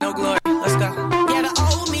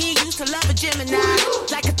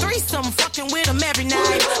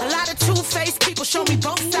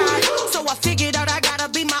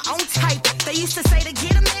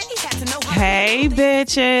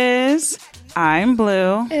bitches. I'm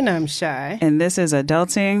Blue. And I'm Shy. And this is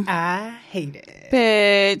Adulting. I hate it.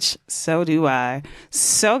 Bitch. So do I.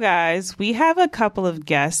 So, guys, we have a couple of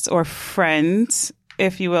guests or friends,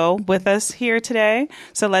 if you will, with us here today.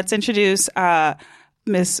 So let's introduce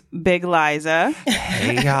Miss Big Liza.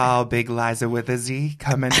 Hey, y'all. Big Liza with a Z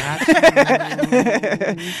coming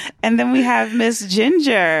at you. And then we have Miss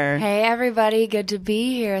Ginger. Hey, everybody. Good to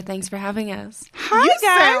be here. Thanks for having us. Hi, You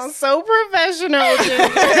guys. sound so professional, Ginger.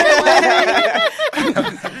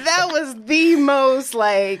 That was the most,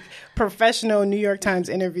 professional New York Times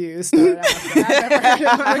interview started out that I've ever heard in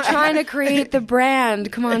my We're trying to create the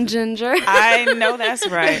brand. Come on, Ginger. I know that's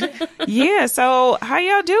right. Yeah, so how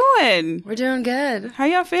y'all doing? We're doing good. How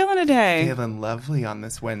y'all feeling today? Feeling lovely on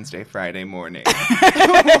this Wednesday, Friday morning.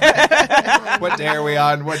 What day are we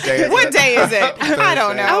on? What day is it? What day is it? I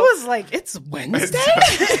don't know. I was like, it's Wednesday?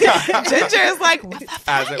 Ginger is like, what the fuck?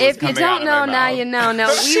 As it was If you coming out don't of know, my now mouth. you know.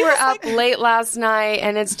 No, we were up late last night,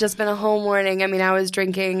 and it's just been a whole morning. I mean, I was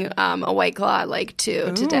drinking a White Claw at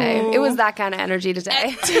 2 today. It was that kind of energy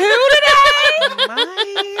today. 2 today?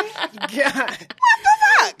 My God.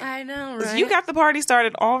 I know, right? You got the party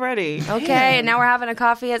started already. Okay, and now we're having a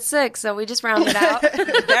coffee at 6, so we just rounded out.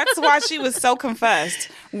 That's why she was so confessed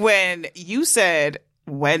when you said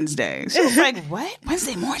Wednesday. She was like, what?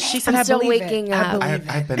 Wednesday morning? She said, I'm I still believe waking it. up.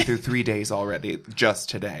 I've been through 3 days already, just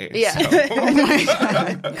today. Yeah.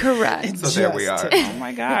 So, Correct. so there we are. Oh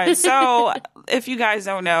my God. So if you guys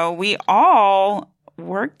don't know, we all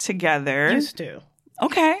work together. Used to.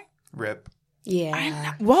 Okay. Rip.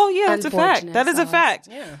 Yeah. Well, yeah, that's a fact. Unfortunate That is a sauce. fact.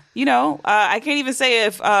 Yeah. You know, I can't even say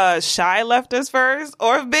if Shy left us first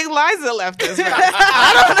or if Big Liza left us first.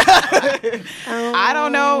 I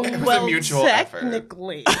don't know. It was a mutual effort.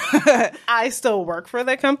 Technically, I still work for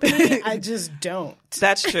the company. I just don't.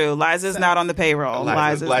 That's true. Liza's not on the payroll.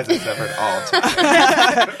 Liza severed all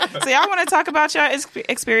time. So y'all want to talk about your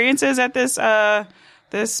experiences at this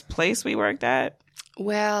place we worked at?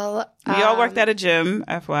 Well, We all worked at a gym,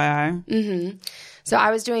 FYI. so I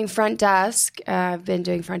was doing front desk. I've been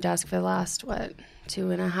doing front desk for the last,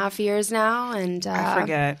 2.5 years now. And I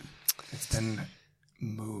forget. It's been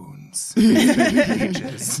moons.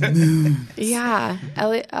 It's been ages. Yeah.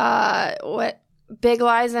 Big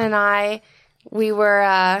Liza and I, we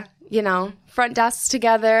were, front desks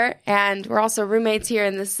together, and we're also roommates here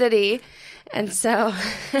in the city. And so,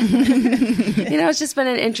 it's just been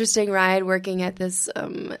an interesting ride working at this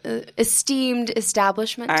esteemed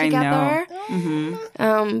establishment together.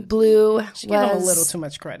 Blue was... Give him a little too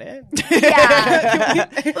much credit. Yeah.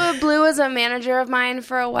 Well, Blue was a manager of mine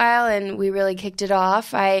for a while, and we really kicked it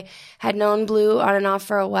off. I had known Blue on and off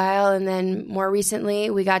for a while, and then more recently,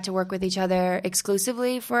 we got to work with each other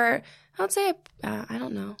exclusively for... I would say, I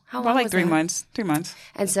don't know. How long About was 3 that? months. 3 months.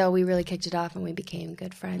 And so we really kicked it off and we became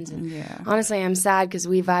good friends. And Yeah. honestly, I'm sad because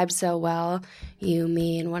we vibed so well. You,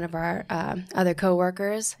 me, and one of our other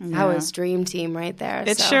coworkers. That was dream team right there.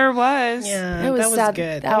 It so. sure was. Yeah, It was that was sad.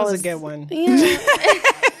 good. That That was a was- good one. Yeah.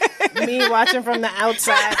 Me watching from the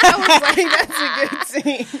outside, I was like, that's a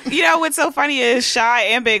good scene. You know what's so funny is Shy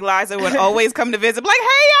and Big Liza would always come to visit. Like,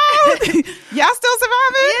 hey, y'all. Y'all still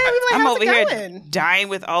surviving? Yeah, we like, I'm how's over it here going? dying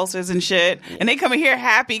with ulcers and shit. And they come in here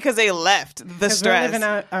happy because they left the Because we're stress. living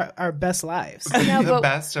our best lives. No, The but-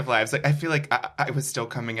 best of lives. I feel like I was still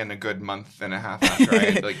coming in a good month and a half after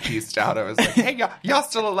I peaced out. I was like, hey, y'all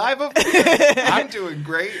still alive over here? I'm doing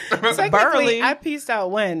great. Burly. Technically, I pieced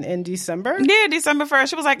out when? In December? Yeah, December 1st.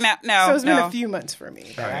 She was like, no. So it's been no. a few months for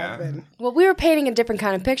me. That yeah. I've been. Well, we were painting a different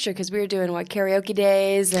kind of picture because we were doing karaoke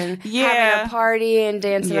days and Yeah. having a party and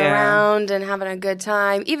dancing Yeah. around and having a good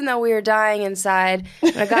time. Even though we were dying inside,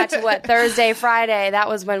 when I got to Thursday, Friday, that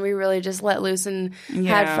was when we really just let loose and had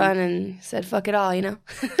Yeah. fun and said fuck it all, I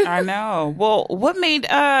know. Well, what made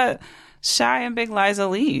Shy and Big Liza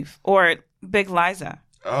leave? Or Big Liza?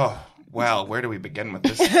 Oh, well, where do we begin with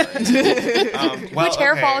this story? Which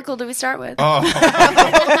hair follicle do we start with?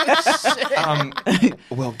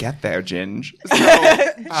 We'll get there, Ginge.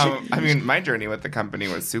 So, my journey with the company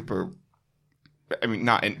was super.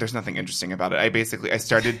 There's nothing interesting about it. I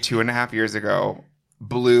started 2.5 years ago.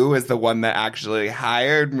 Blue is the one that actually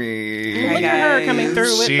hired me. Look at her coming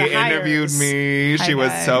through with She the hires. interviewed me. Hi, She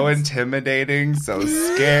was so guys. intimidating, so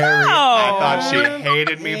scary. I thought she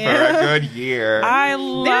hated me for a good year. I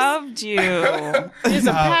loved you. There's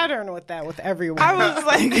a pattern with that with everyone. I was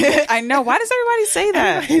like, I know. Why does everybody say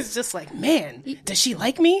that? He's just like, man, does she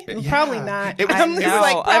like me? Probably not. It was- I'm just No,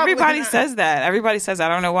 like, probably everybody not. says that. Everybody says that.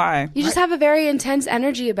 I don't know why. You just have a very intense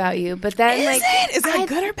energy about you, but then Is it? Is that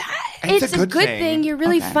good or bad? It's a good thing. You're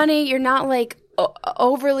really funny. You're not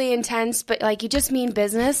overly intense, but like you just mean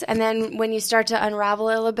business. And then when you start to unravel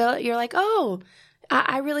it a little bit, you're like, oh,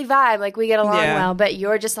 I really vibe. Like we get along well, but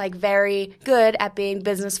you're just like very good at being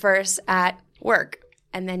business first at work.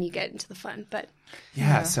 And then you get into the fun. But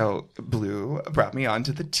yeah, so Blue brought me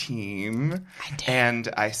onto the team, and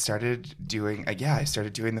I started doing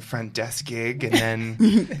the front desk gig, and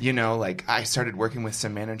then I started working with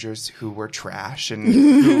some managers who were trash, and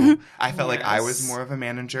who I felt like I was more of a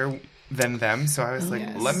manager than them, so I was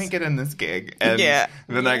like, let me get in this gig, and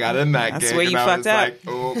then I got in that gig, where you and I fucked was up. like,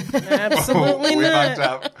 oh, Absolutely we not.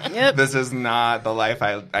 fucked up. Yep. This is not the life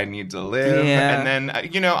I need to live. Yeah. And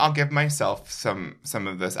then I'll give myself some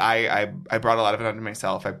of this. I brought a lot of it onto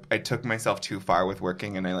myself. I took myself too far with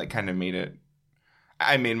working, and I like kind of made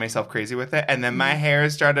myself crazy with it, and then my hair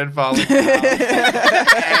started falling out.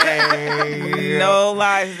 No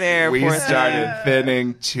lies there. We poor started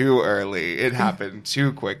thinning too early. It happened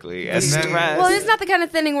too quickly. And then, stress. well, it's not the kind of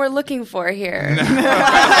thinning we're looking for here. listen,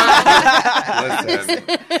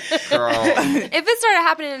 girl, If it started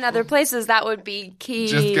happening in other places, that would be key.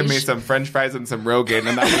 just give me some French fries and some Rogaine,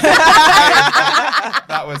 and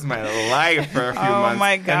that was my life for a few months. Oh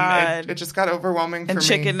my And God. it just got overwhelming for And me.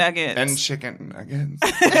 chicken nuggets. And chicken nuggets.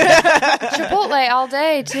 Chipotle all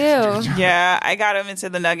day too. Yeah, I got him into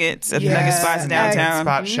the nuggets at the Yeah. nugget spots downtown.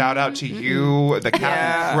 Spot, shout out to you, the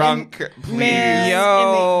Captain Crunk, please. Man,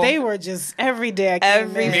 Yo. and they were just every day. I came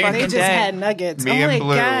Every in, fucking they just day. had nuggets. Me I'm and like,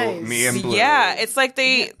 Blue. guys. Me and Blue. Yeah, it's like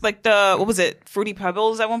the what was it? Fruity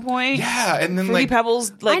Pebbles at one point. Yeah, and then Fruity like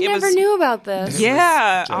Pebbles. Like I it never was. knew about this.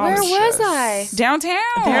 Yeah, Where Where delicious. was I? downtown.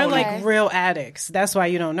 They're Okay. like real addicts. That's why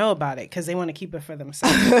you don't know about it, because they want to keep it for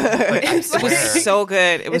themselves. Like, I It swear, was so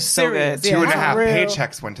good. It was It's so serious, good. yeah. 2.5 real.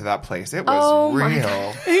 paychecks went to that place. It was Oh my real.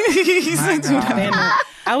 My God. And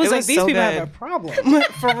I was It like, was these so people good. have a problem.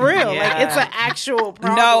 For real. Yeah. Like, it's an actual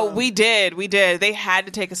problem. No, we did. They had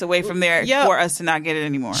to take us away from there Yo. for us to not get it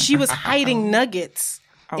anymore. She was hiding nuggets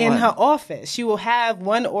in what? her office. She will have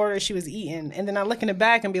one order she was eating, and then I look in the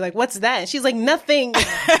back and be like, what's that? And she's like, nothing.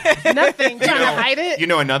 Nothing. Trying to hide it. You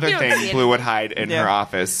know, another don't see thing it. Blue would hide in Yeah. her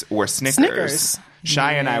office were Snickers. Snickers.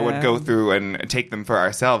 Shy and I would Yeah. go through and take them for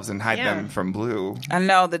ourselves and hide Yeah. them from Blue. I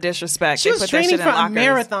know the disrespect. She They was put that training shit for in a lockers.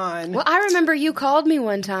 marathon. Well, I remember you called me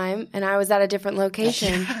one time, and I was at a different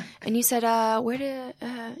location, and you said,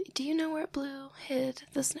 do you know where Blue hid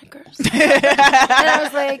the Snickers?" And I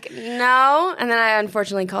was like, "No." And then I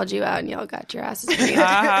unfortunately called you out, and y'all got your asses beat.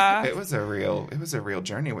 Uh-huh. It was a real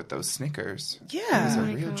journey with those Snickers. It was a Yeah.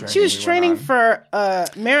 real journey. She was we went training on. for a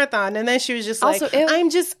marathon, and then she was just like, Also, it- I'm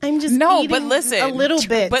just No, eating but listen. a little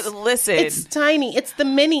bit. But listen. It's tiny. It's the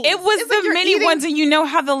mini. It was It's like the you're mini eating- ones, and you know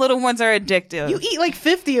how the little ones are addictive. You eat like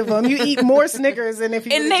 50 of them. You eat more Snickers than if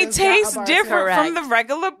you and would've they just got a taste bar. different from Correct. the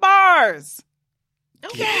regular bars. No,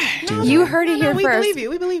 You heard it here we first. believe you.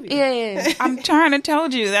 We believe you. Yeah. I'm trying to tell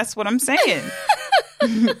you, that's what I'm saying.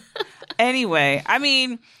 Anyway, I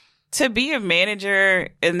mean, to be a manager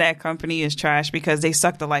in that company is trash because they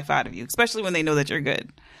suck the life out of you, especially when they know that you're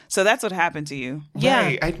good. So that's what happened to you.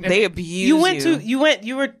 Yeah. Right. They abuse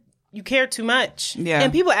You care too much. Yeah.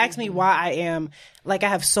 And people ask me why I am like I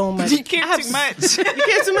have so much. You care I have too much. You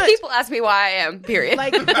care too much. People ask me why I am. Period.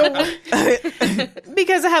 Like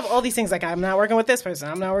because I have all these things like I'm not working with this person.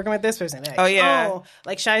 I'm not working with this person. Like, Oh, yeah.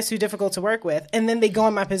 like Shy is too difficult to work with. And then they go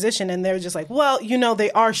in my position and they're just like, well,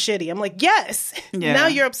 they are shitty. I'm like, yes. Yeah. Now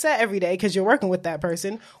you're upset every day because you're working with that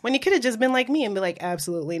person when you could have just been like me and be like,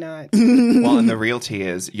 absolutely not. Well, and the realty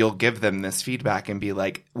is you'll give them this feedback and be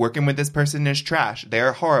like, working with this person is trash.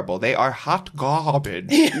 They're horrible. They are hot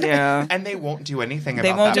garbage. Yeah. And they won't do anything They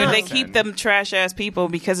about won't that do it. They person. keep them trash ass people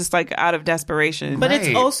because it's like out of desperation. But Right.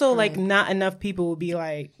 it's also like not enough people will be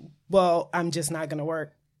like, well, I'm just not going to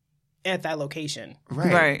work at that location.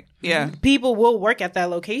 right. Yeah. People will work at that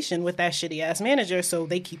location with that shitty ass manager, so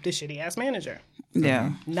they keep the shitty ass manager.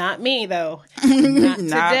 Yeah. Not me though. Not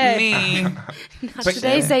Not today. me. Not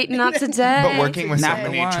today, Satan. Not today. But working with so Not the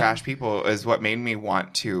many one. trash people is what made me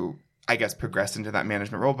want to, I guess, progress into that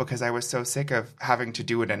management role because I was so sick of having to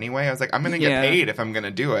do it anyway. I was like, I'm going to get Yeah. paid if I'm going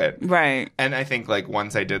to do it. Right. And I think like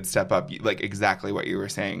once I did step up, like exactly what you were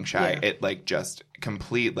saying, Shy, Yeah. it like just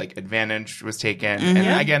complete like advantage was taken. Mm-hmm.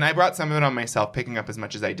 And again, I brought some of it on myself, picking up as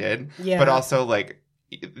much as I did. Yeah. But also like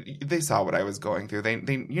they saw what I was going through. They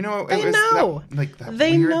you know, They it was know. that, like that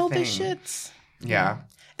They weird know thing. the shits. Yeah.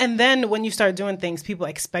 And then when you start doing things, people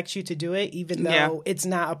expect you to do it, even though Yeah. it's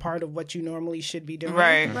not a part of what you normally should be doing.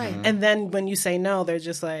 Right. Right. And then when you say no, they're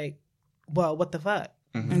just like, well, what the fuck?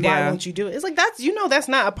 Why won't you do it? It's like, that's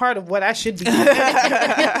not a part of what I should be doing.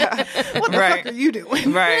 What the fuck are you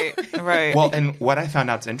doing? Right. Well, and what I found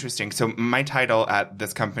out is interesting. So my title at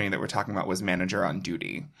this company that we're talking about was manager on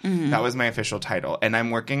duty. That was my official title. And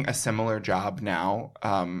I'm working a similar job now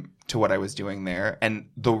to what I was doing there. And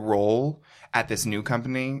the role at this new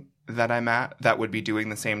company that I'm at that would be doing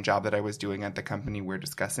the same job that I was doing at the company we're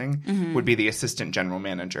discussing would be the assistant general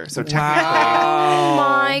manager. So Oh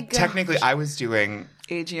my God. technically I was doing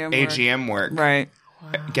AGM work. Right.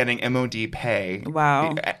 Getting MOD pay.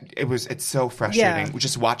 Wow. It's so frustrating.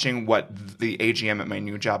 Just watching what the AGM at my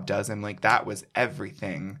new job does. I'm like, that was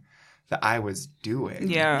everything that I was doing.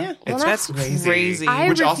 Yeah. Well, It's crazy. I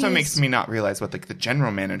Which also refuse- makes me not realize what the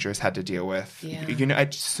general managers had to deal with. Yeah.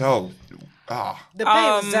 It's so... The pay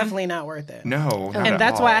was definitely not worth it. No, not And at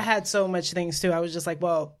that's all. why I had so much things too. I was just like,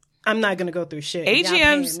 well, I'm not going to go through shit. Y'all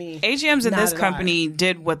paying me AGMs in not this a lot. company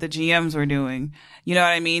did what the GMs were doing. You know what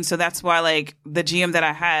I mean? So that's why, like, the GM that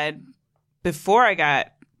I had before I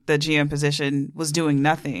got the GM position was doing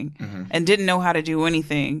nothing and didn't know how to do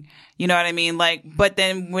anything. You know what I mean? Like, but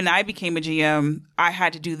then when I became a GM, I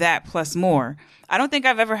had to do that plus more. I don't think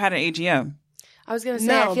I've ever had an AGM. I was going to say,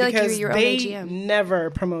 No, I feel like you were because your own they AGM. never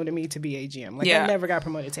promoted me to be AGM. Like, Yeah. I never got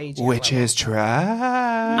promoted to AGM. Which level. is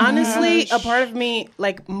trash. Honestly, a part of me,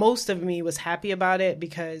 like most of me, was happy about it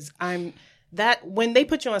because when they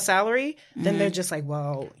put you on salary, then they're just like,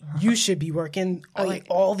 well, you should be working like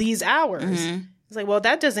all these hours. It's like, well,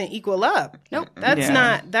 that doesn't equal up. Nope. That's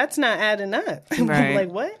not adding up. Right. Like,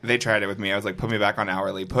 what? They tried it with me. I was like, put me back on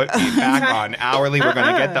hourly. Put me back on hourly. We're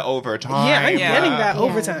going to get the overtime. Yeah, I'm Yeah. getting that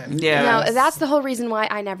overtime. Yeah. No, that's the whole reason why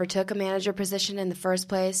I never took a manager position in the first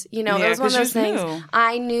place. You know, Yeah, it was one of 'cause those you things. knew.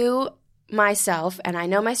 I knew myself and I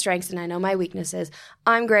know my strengths and I know my weaknesses.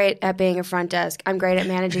 I'm great at being a front desk. I'm great at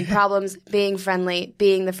managing problems, being friendly,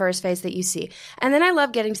 being the first face that you see. And then I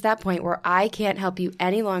love getting to that point where I can't help you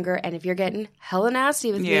any longer. And if you're getting hella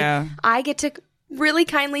nasty with Yeah. me, I get to really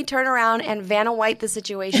kindly turn around and Vanna White the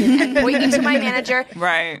situation and point you to my manager.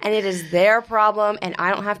 Right. And it is their problem and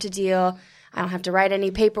I don't have to deal. I don't have to write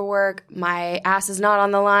any paperwork. My ass is not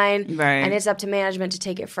on the line. Right. And it's up to management to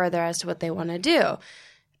take it further as to what they want to do.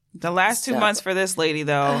 The last 2 months for this lady,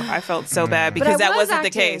 though, I felt so bad But because I that was wasn't the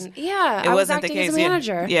acting. case. Yeah, It I was wasn't the acting case. as a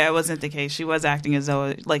manager. Yeah, it wasn't the case. She was acting as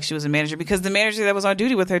though like she was a manager because the manager that was on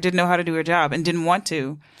duty with her didn't know how to do her job and didn't want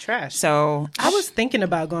to. Trash. So I was thinking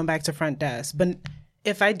about going back to front desk, but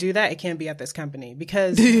if I do that, it can't be at this company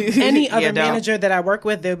because any other don't. manager that I work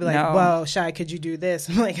with, they'll be like, No. well, Shai, could you do this?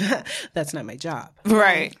 I'm like, that's not my job.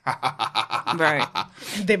 right, right.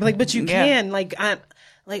 They'd be like, but you Yeah. can.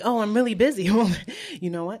 I'm really busy. Well, you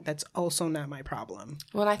know what? That's also not my problem.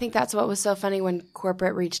 Well, I think that's what was so funny when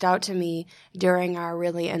corporate reached out to me during our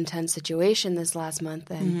really intense situation this last month.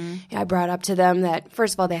 And I brought up to them that,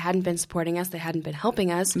 first of all, they hadn't been supporting us. They hadn't been helping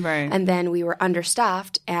us. Right. And then we were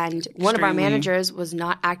understaffed. And one of our Extremely. managers was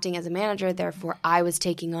not acting as a manager. Therefore, I was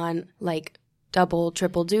taking on like double,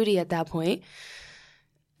 triple duty at that point.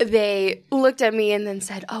 They looked at me and then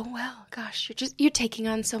said, oh, well, gosh, you're taking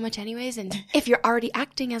on so much anyways. And if you're already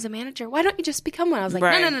acting as a manager, why don't you just become one? I was like,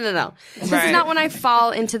 Right. no. This Right. is not when I fall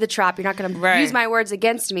into the trap. You're not going to Right. use my words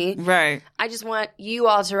against me. Right. I just want you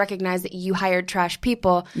all to recognize that you hired trash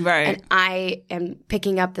people. Right. And I am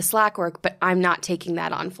picking up the slack work, but I'm not taking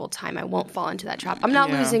that on full time. I won't fall into that trap. I'm not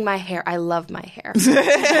Yeah. losing my hair. I love my hair. Girl,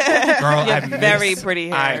 I very miss- pretty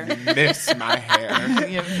hair. I miss my hair.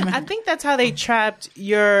 I think that's how they trapped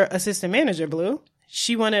your assistant manager, Blue.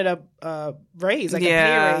 She wanted a raise, like Yeah,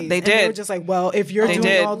 a pay raise. they And they did. were just like, well, if you're They doing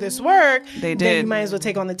did. all this work, They then did. you might as well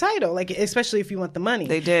take on the title, like especially if you want the money.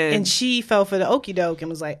 They did. And she fell for the okie doke and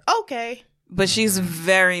was like, okay. But she's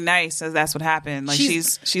very nice, as that's what happened. Like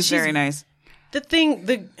she's very nice.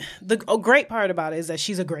 The great part about it is that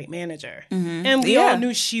she's a great manager. And we Yeah. all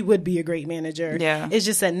knew she would be a great manager. Yeah. It's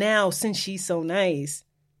just that now, since she's so nice,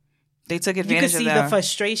 They took you advantage can see of the that.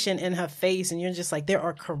 frustration in her face, and you're just like, they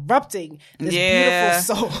are corrupting this Yeah.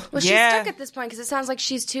 beautiful soul. Well, she's Yeah. stuck at this point because it sounds like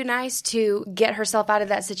she's too nice to get herself out of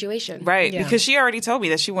that situation. Right, Yeah. because she already told me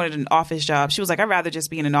that she wanted an office job. She was like, I'd rather just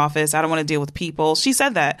be in an office. I don't want to deal with people. She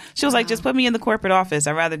said that. She was like, just put me in the corporate office.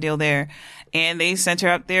 I'd rather deal there. And they sent her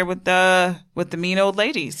up there with the mean old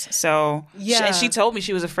ladies. So Yeah. and she told me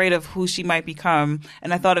she was afraid of who she might become.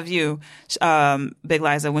 And I thought of you, Big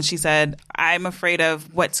Liza, when she said, I'm afraid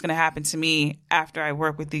of what's going to happen to me after I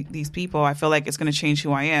work with these people. I feel like it's going to change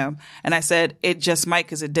who I am. And I said, it just might,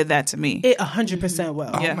 because it did that to me. It 100% will.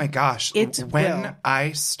 Oh my gosh. It when will.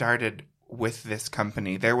 I started with this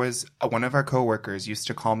company, there was one of our coworkers used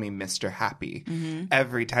to call me Mr. Happy.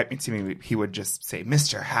 Every time he'd see me, he would just say,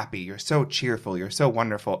 Mr. Happy, you're so cheerful, you're so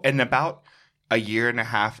wonderful. And about a year and a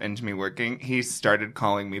half into me working, he started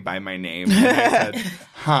calling me by my name. And I said,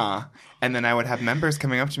 huh. And then I would have members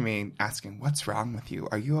coming up to me asking, what's wrong with you?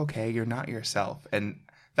 Are you okay? You're not yourself. And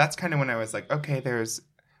that's kind of when I was like, okay, there's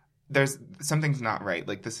something's not right.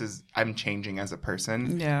 Like I'm changing as a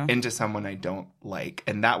person into someone I don't like.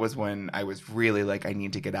 And that was when I was really like, I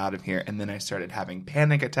need to get out of here. And then I started having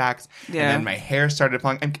panic attacks. Yeah. And then my hair started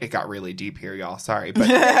falling. It got really deep here, y'all. Sorry. But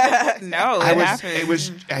no, that's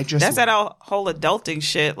that whole adulting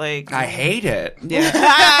shit. Like, I hate it. Yeah.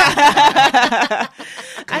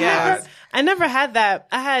 I never had that.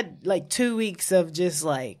 I had like 2 weeks of just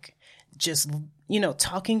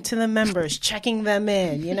talking to the members, checking them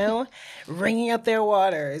in, ringing up their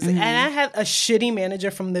waters. And I had a shitty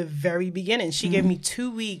manager from the very beginning. She gave me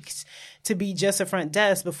 2 weeks to be just a front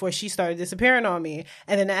desk before she started disappearing on me.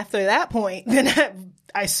 And then after that point, then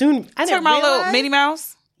I didn't realize. Little Minnie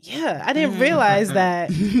Mouse? Yeah, I didn't realize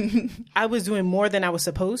that I was doing more than I was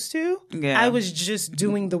supposed to. Yeah. I was just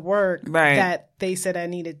doing the work that they said I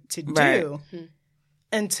needed to do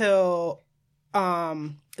until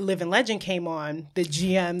Living Legend came on, the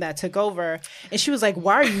GM that took over, and she was like,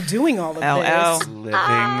 why are you doing all of this?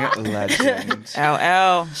 Living Legend.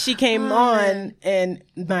 LL. She came on, and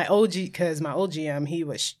my old GM, he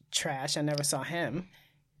was trash. I never saw him.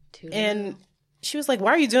 And she was like, why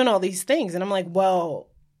are you doing all these things? And I'm like, well,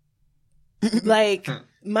 like,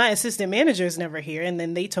 my assistant manager is never here, and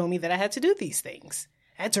then they told me that I had to do these things.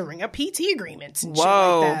 I had to ring up PT agreements and shit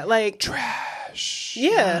like that. Like, trash.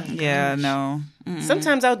 Yeah. Yeah, no. Mm-mm.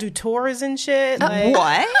 Sometimes I'll do tours and shit.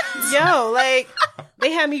 What? Yo, like,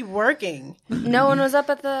 they had me working. No one was up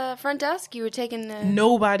at the front desk? You were taking the...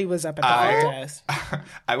 Nobody was up at the front desk.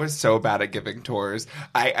 I was so bad at giving tours.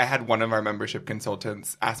 I had one of our membership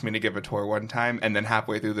consultants ask me to give a tour one time, and then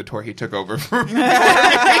halfway through the tour, he took over for me.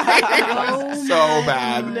 It was so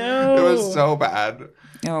bad. No. It was so bad.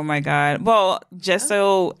 Oh my God. Well, just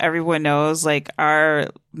so everyone knows, like, our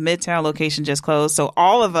Midtown location just closed. So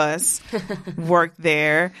all of us worked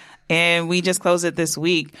there, and we just closed it this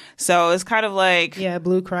week. So it's kind of like... Yeah,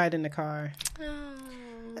 Blue cried in the car.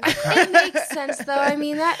 It makes sense, though. I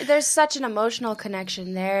mean, there's such an emotional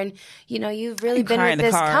connection there, and you've really been with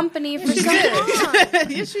this company for so long.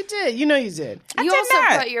 Yes, you did. You did. You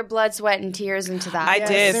also put your blood, sweat, and tears into that. I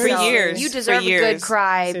did for years. You deserve a good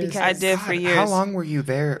cry. Seriously. Because I did for years. How long were you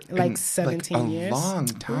there? Like 17 years. A long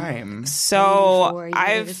time. So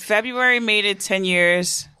February made it 10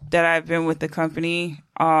 years that I've been with the company.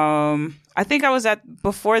 I think I was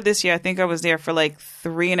before this year, I think I was there for like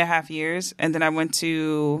 3.5 years. And then I went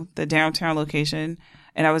to the downtown location,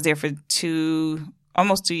 and I was there for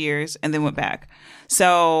almost 2 years, and then went back.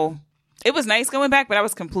 So it was nice going back, but I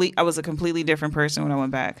was a completely different person when I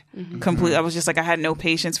went back. Mm-hmm. I was just like, I had no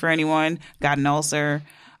patience for anyone, got an ulcer.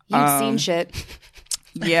 You've seen shit.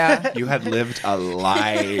 Yeah. You had lived a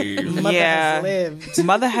life.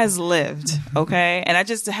 Mother has lived. Okay. And I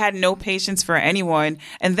just had no patience for anyone.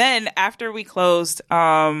 And then after we closed,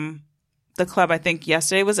 the club, I think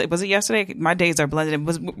yesterday, was it yesterday? My days are blended.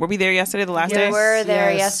 Were we there yesterday, the last day? We were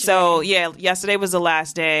there yesterday. So yeah, yesterday was the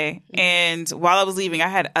last day. And while I was leaving, I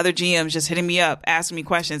had other GMs just hitting me up, asking me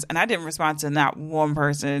questions, and I didn't respond to not one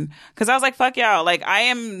person. Cause I was like, fuck y'all. Like, I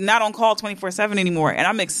am not on call 24/7 anymore. And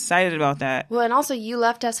I'm excited about that. Well, and also you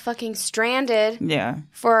left us fucking stranded. Yeah.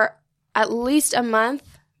 For at least a month.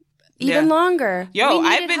 Even longer. Yo,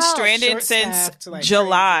 I've been stranded since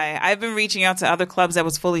July. I've been reaching out to other clubs that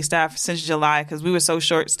was fully staffed since July because we were so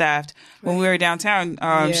short-staffed when we were downtown,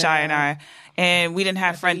 Shy and I. And we didn't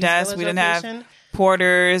have front desk. We didn't have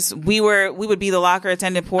porters. We would be the locker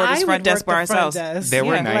attendant, porters, front desk by ourselves. There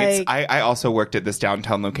were nights. I also worked at this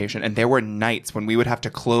downtown location, and there were nights when we would have to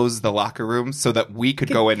close the locker room so that we could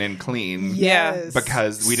go in and clean. Yes.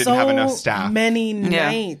 Because we didn't have enough staff. So many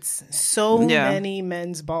nights. So many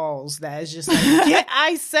men's balls that is just like,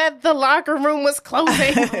 I said the locker room was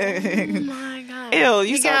closing. Oh my God. Ew,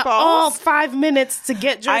 you got all 5 minutes to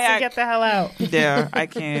get dressed and get the hell out. Yeah, I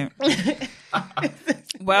can't.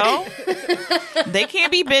 Well, they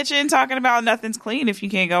can't be bitching talking about nothing's clean if you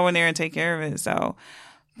can't go in there and take care of it. So,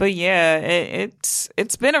 but yeah,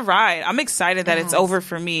 it's been a ride. I'm excited that it's over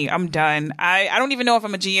for me. I'm done. I don't even know if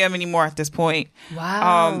I'm a GM anymore at this point.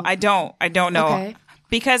 Wow. I don't know. Okay.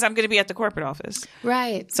 Because I'm going to be at the corporate office.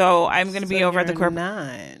 Right. So I'm going to be over at the corporate.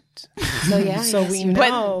 Not. So yeah. So we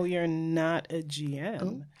know you're not a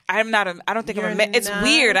GM. I don't think I'm it's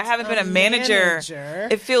weird. I haven't been a manager.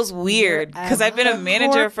 It feels weird because I've been a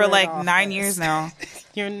manager for like 9 years now.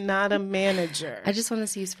 You're not a manager. I just want to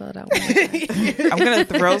see you spell it out one more time. I'm going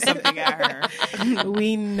to throw something at her.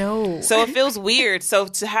 We know. So it feels weird. So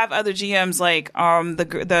to have other GMs like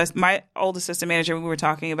my old assistant manager we were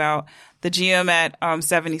talking about, the GM at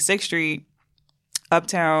 76th Street,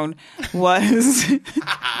 Uptown, was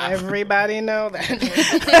Everybody know that.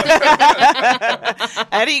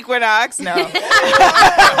 at Equinox. No.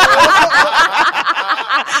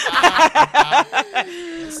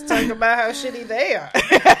 Let's talk about how shitty they are.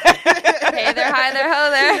 Hey there, hi there, ho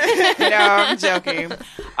there. No, I'm joking.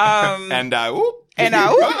 And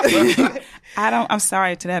whoop. I'm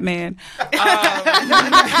sorry to that man.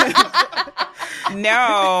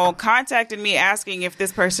 No, contacted me asking if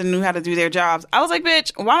this person knew how to do their jobs. I was like,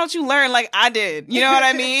 bitch, why don't you learn like I did? You know what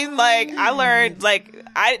I mean? Like I learned,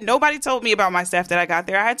 nobody told me about my staff that I got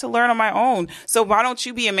there. I had to learn on my own. So why don't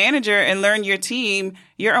you be a manager and learn your team?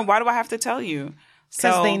 Why do I have to tell you?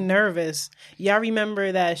 Because they nervous. Y'all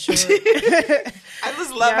remember that short? I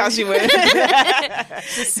just love how she went. Do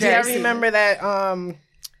y'all remember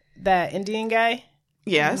that Indian guy?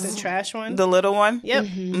 Yes. The trash one? The little one? Yep.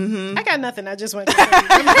 Mm-hmm. I got nothing. I just went to tell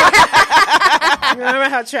you. Remember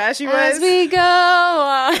how trash he was? As we go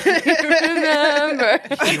on, remember.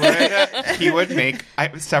 He would make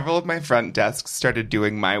several of my front desks started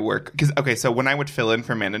doing my work. So when I would fill in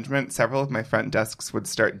for management, several of my front desks would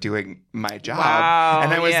start doing my job. Wow,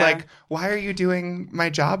 and I was like, why are you doing my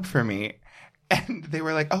job for me? And they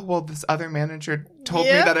were like, oh, well, this other manager told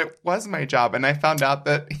me that it was my job. And I found out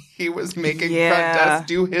that he was making front desk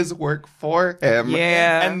do his work for him.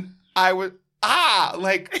 Yeah. And I was,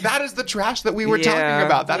 that is the trash that we were talking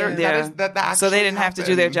about. That actually so they didn't have to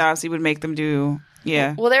do their jobs. He would make them do,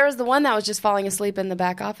 Well, there was the one that was just falling asleep in the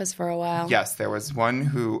back office for a while. Yes, there was one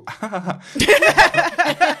who...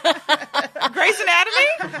 Grey's Anatomy?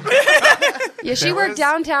 Yeah, she worked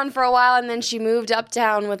downtown for a while, and then she moved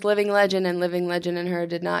uptown with Living Legend, and Living Legend and her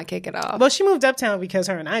did not kick it off. Well, she moved uptown because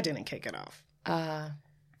her and I didn't kick it off.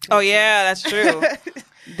 Oh, yeah, that's true.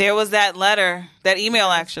 There was that letter, that email,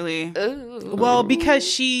 actually. Ooh. Well, because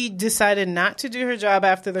she decided not to do her job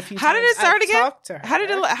after the few How did it start again? talked to her. How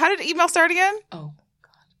did the email start again? Oh,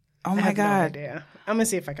 Oh, I my have no God. idea. I'm going to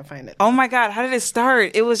see if I can find it. Oh, my God. How did it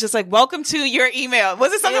start? It was just like, welcome to your email.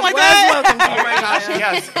 Was it something like was that? welcome to Oh my gosh,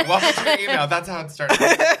 yes. Welcome to your email. That's how it started.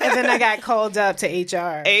 And then I got called up to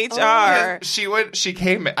HR. HR. She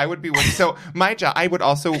came, I would be with, so my job, I would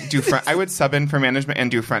also do I would sub in for management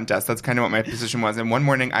and do front desk. That's kind of what my position was. And one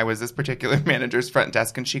morning I was this particular manager's front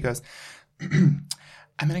desk and she goes, I'm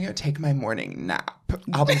going to go take my morning nap.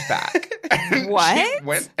 I'll be back. What? She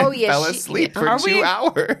went and fell asleep for 2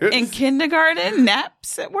 hours. In kindergarten,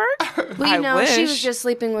 naps at work? Well, she was just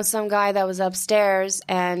sleeping with some guy that was upstairs,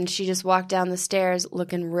 and she just walked down the stairs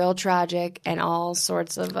looking real tragic and all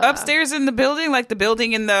sorts of... Upstairs in the building? Like the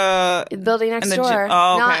building in the... building next door.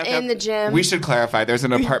 Not in the gym. We should clarify. There's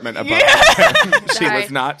an apartment above. She was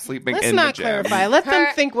not sleeping in the gym. Let's not clarify. Let them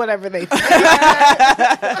think whatever they think.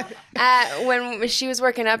 When she was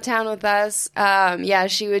working uptown with us,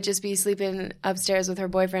 she would just be sleeping upstairs with her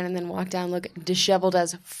boyfriend and then walk down, look disheveled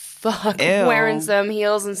as fuck, wearing some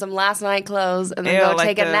heels and some last night clothes, and then go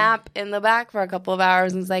take a nap in the back for a couple of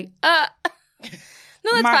hours. And it's like, no,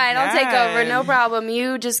 that's fine. I'll take over. No problem.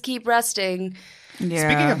 You just keep resting. Yeah.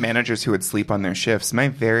 Speaking of managers who would sleep on their shifts, my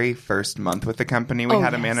very first month with the company, we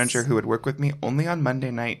had a manager who would work with me only on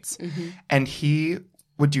Monday nights. Mm-hmm. And he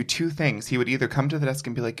would do two things. He would either come to the desk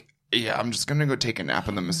and be like, yeah, I'm just going to go take a nap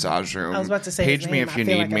in the massage room. I was about to say Page me if you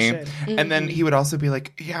need me. And then he would also be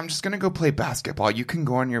like, yeah, I'm just going to go play basketball. You can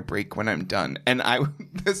go on your break when I'm done. And I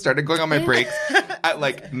started going on my breaks at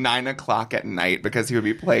like 9 o'clock at night because he would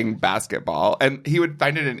be playing basketball. And he would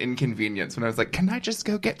find it an inconvenience when I was like, can I just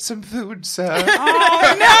go get some food, sir?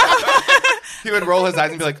 Oh, no. He would roll his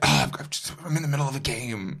eyes and be like, I'm in the middle of a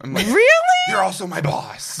game. I'm like, really? You're also my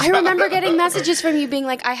boss. I remember getting messages from you being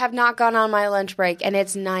like, I have not gone on my lunch break, and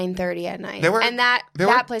it's 9:30 at night. And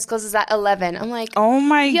that place closes at 11. I'm like, oh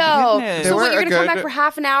my goodness. So what, you're going to come back for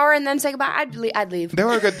half an hour and then say goodbye? I'd leave. There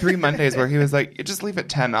were a good 3 Mondays where he was like, just leave at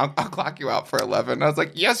 10. I'll clock you out for 11. I was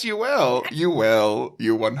like, yes, you will. You will.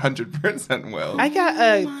 You 100% will. I got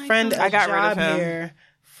a friend a job here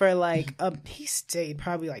for like he stayed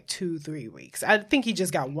probably like 2-3 weeks. I think he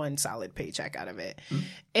just got one solid paycheck out of it. Mm-hmm.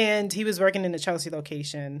 And he was working in the Chelsea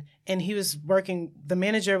location, and he was working, the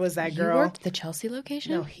manager was that girl. You worked the Chelsea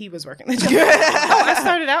location? No, he was working the Chelsea location. I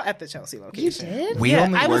started out at the Chelsea location. You did? We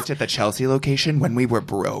only worked at the Chelsea location when we were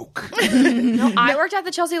broke. No, I worked at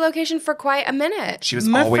the Chelsea location for quite a minute. She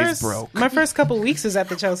was always broke. My first couple weeks was at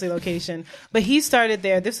the Chelsea location, but he started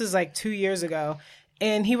there, this was like 2 years ago.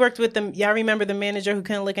 And he worked with them. Y'all remember the manager who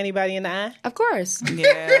couldn't look anybody in the eye? Of course.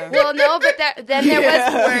 Yeah. Well, no, but then there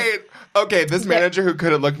was. Wait. Okay, this manager who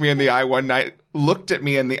couldn't look me in the eye one night looked at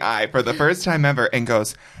me in the eye for the first time ever and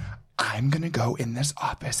goes, I'm going to go in this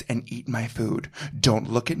office and eat my food. Don't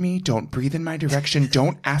look at me. Don't breathe in my direction.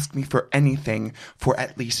 Don't ask me for anything for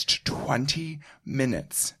at least 20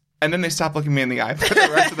 minutes. And then they stopped looking me in the eye for the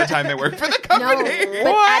rest of the time they worked for the No, company.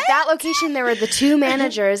 but at that location, there were the two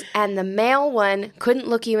managers, and the male one couldn't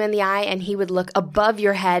look you in the eye, and he would look above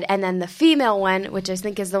your head. And then the female one, which I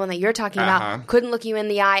think is the one that you're talking about, couldn't look you in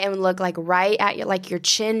the eye and would look like right at your, like your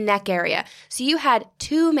chin, neck area. So you had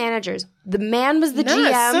two managers. The man was the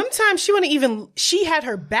GM. Sometimes she wouldn't even, she had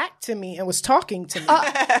her back to me and was talking to me.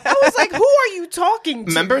 I was like, who are you talking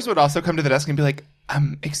to? Members would also come to the desk and be like,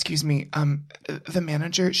 excuse me, the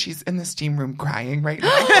manager, she's in the steam room crying right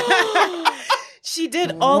now. She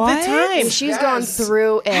did all the time. She was going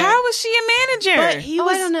through it. How was she a manager? But he I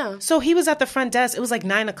was, don't know. So he was at the front desk. It was like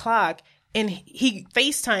 9:00 and he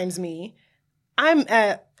FaceTimes me. I'm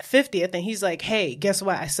at 50th and he's like, hey, guess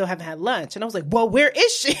what? I still haven't had lunch. And I was like, well, where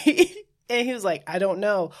is she? And he was like, I don't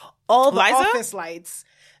know. All the Liza? office lights.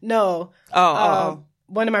 No.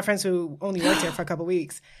 One of my friends who only worked here for a couple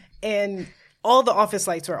weeks. And all the office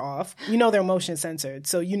lights were off. You know they're motion censored.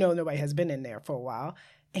 So you know nobody has been in there for a while.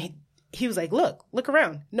 And he was like, look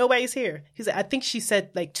around. Nobody's here. He's like, I think she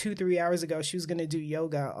said like 2-3 hours ago she was going to do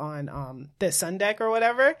yoga on the sun deck or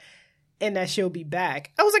whatever. And that she'll be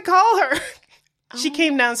back. I was like, call her. She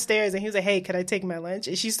came downstairs and he was like, hey, could I take my lunch?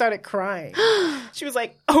 And she started crying. She was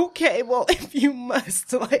like, okay, well, if you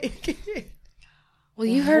must. Like, Well,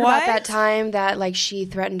 you heard about What? that time that like she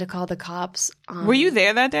threatened to call the cops. Were you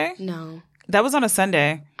there that day? No. That was on a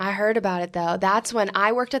Sunday. I heard about it though. That's when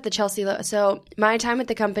I worked at the Chelsea. So my time at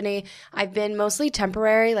the company, I've been mostly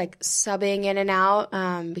temporary, like subbing in and out,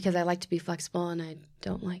 because I like to be flexible and I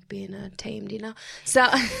don't like being tamed, you know. So,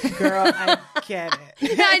 girl, I get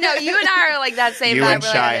it. I know you and I are like that same. You vibe. and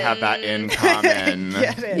We're Shy like, have that in common.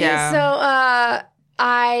 Yeah. So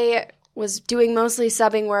I was doing mostly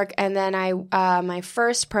subbing work, and then my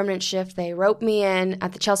first permanent shift, they roped me in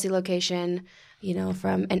at the Chelsea location, you know,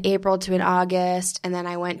 from an April to an August, and then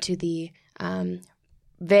I went to the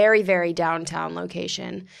very, very downtown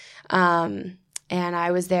location. And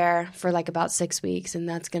I was there for like about 6 weeks, and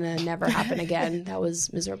that's going to never happen again. That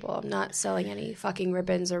was miserable. I'm not selling any fucking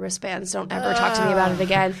ribbons or wristbands. Don't ever talk to me about it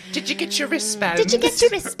again. Did you get your wristbands? Did you get your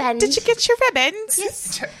wristband? Did you get your ribbons?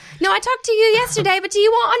 Yes. No, I talked to you yesterday, but do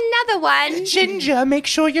you want another one? Ginger, make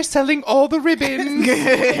sure you're selling all the ribbons.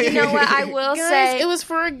 You know what? I will Guys, say it was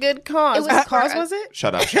for a good cause. It was What for cause a- was it?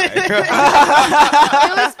 Shut up, Shy. it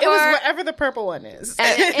was It was for- whatever the purple one is.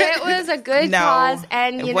 and it was a good No. cause,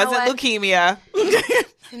 and you It know wasn't what? leukemia.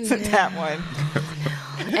 That one.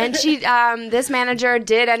 And she, this manager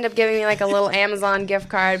did end up giving me like a little Amazon gift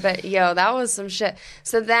card, but yo, that was some shit.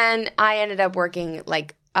 So then I ended up working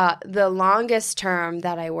like the longest term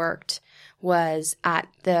that I worked was at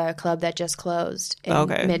the club that just closed in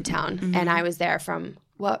Midtown, and I was there from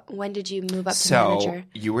when did you move up to So manager?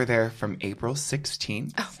 you were there from April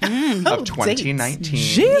 16th of 2019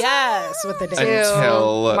 Yes, with the To date.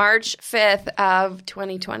 until March 5th of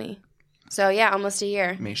 2020. So yeah, almost a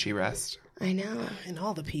year. may she rest. I know. And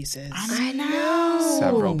all the pieces. I know.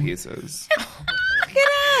 Several pieces.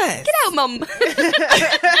 Get out, Mom.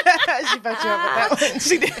 She fucked you up with that one.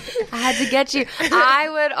 She did. I had to get you. I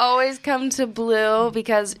would always come to Blue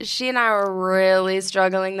because she and I were really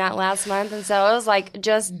struggling that last month. And so it was like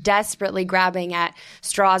just desperately grabbing at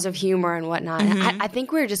straws of humor and whatnot. And I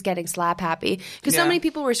think we were just getting slap happy because so Yeah. many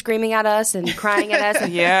people were screaming at us and crying at us.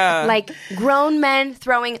 And Yeah. like grown men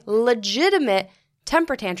throwing legitimate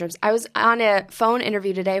temper tantrums. I was on a phone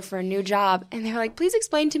interview today for a new job, and they were like, please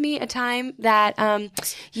explain to me a time that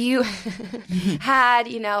you had,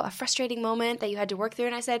 you know, a frustrating moment that you had to work through.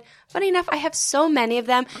 And I said, funny enough, I have so many of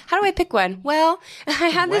them. How do I pick one? Well, I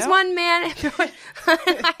had this one man,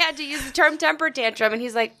 I had to use the term temper tantrum, and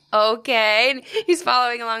he's like, okay. And he's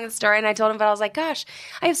following along the story, and I told him, but I was like, gosh,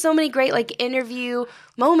 I have so many great like interview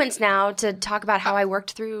moments now to talk about how I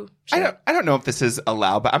worked through shit. I don't know if this is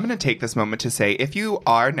allowed, but I'm going to take this moment to say if you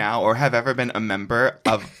are now or have ever been a member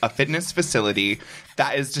of a fitness facility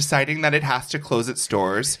that is deciding that it has to close its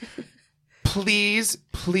doors, please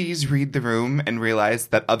read the room and realize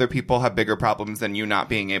that other people have bigger problems than you not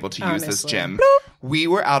being able to use this Honestly. gym. We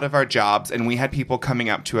were out of our jobs and we had people coming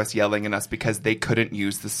up to us yelling at us because they couldn't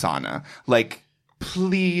use the sauna. Like,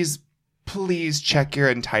 please please check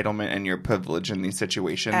your entitlement and your privilege in these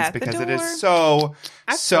situations At the because it door. is so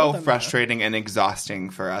told them frustrating and exhausting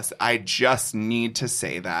for us. I just need to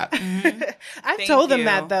say that. I Thank told them you.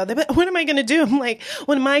 that though. They're like, what am I going to do? I'm like,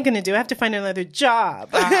 what am I going to do? I have to find another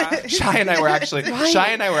job. Shai and I were at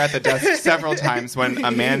the desk several times when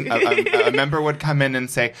a member would come in and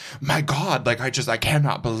say, "My God, like I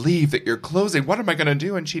cannot believe that you're closing. What am I going to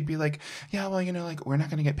do?" And she'd be like, "Yeah, well, like we're not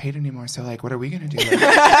going to get paid anymore. So like, what are we going to do?"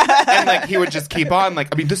 And like he would just keep on.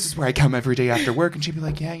 Like, I mean, this is where I come every day after work. And she'd be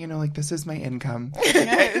like, "Yeah, like this is my income."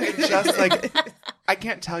 And it's just like I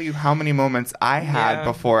can't tell you how many moments I had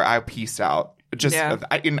before I peaced out. Just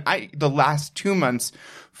the last 2 months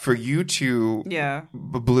for you two,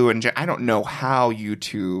 Blue and Jen, I don't know how you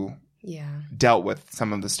two dealt with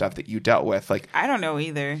some of the stuff that you dealt with. Like I don't know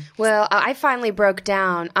either. Well, I finally broke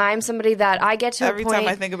down. I'm somebody that I get to Every a point. time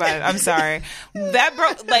I think about it, I'm sorry. That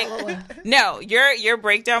broke. Like, no, your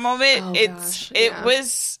breakdown moment. It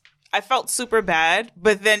was. I felt super bad,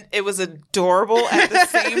 but then it was adorable at the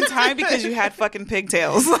same time because you had fucking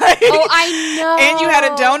pigtails. Like, Oh, I know. and you had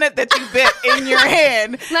a donut that you bit in your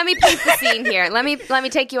hand. Let me paint the scene here. Let me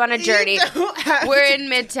take you on a journey. We're in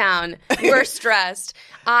Midtown. We're stressed.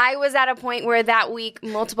 I was at a point where that week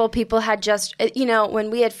multiple people had just,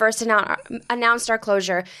 when we had first announced our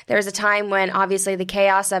closure, there was a time when obviously the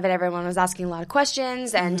chaos of it, everyone was asking a lot of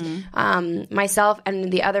questions, and myself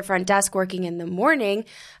and the other front desk working in the morning,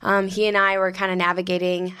 he and I were kind of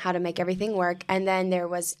navigating how to make everything work. And then there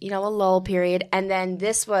was, a lull period. And then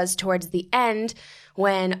this was towards the end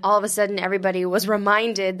when all of a sudden everybody was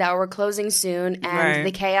reminded that we're closing soon, and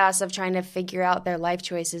the chaos of trying to figure out their life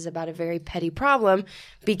choices about a very petty problem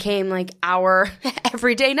became like our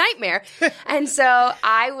everyday nightmare. And so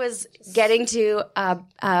I was getting to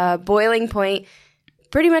a boiling point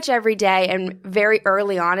pretty much every day and very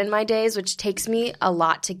early on in my days, which takes me a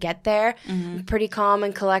lot to get there. I'm pretty calm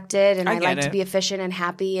and collected, and I like to be efficient and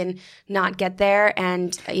happy and not get there.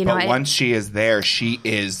 And, but once she is there, she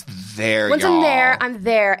is there, Once y'all. I'm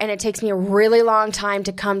there, and it takes me a really long time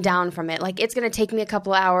to come down from it. Like, it's going to take me a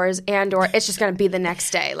couple hours, or it's just going to be the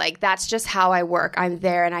next day. Like, that's just how I work. I'm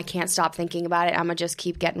there, and I can't stop thinking about it. I'm going to just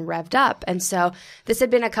keep getting revved up. And so this had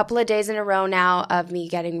been a couple of days in a row now of me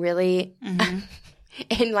getting really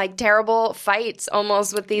in like terrible fights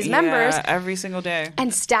almost with these members every single day.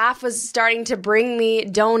 And staff was starting to bring me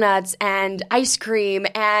donuts and ice cream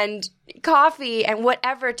and coffee and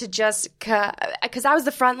whatever to just because I was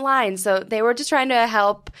the front line, so they were just trying to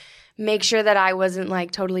help make sure that I wasn't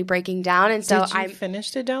like totally breaking down. And so I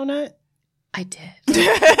finished a donut. I did.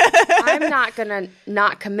 I'm not gonna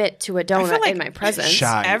not commit to a donut in my presence.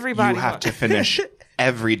 Shai, Everybody you have to finish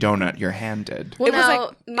every donut you're handed. Well, It was no,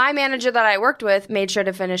 like- my manager that I worked with made sure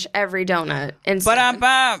to finish every donut. And so,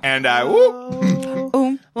 And I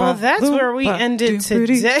whoop. Well, that's where we ended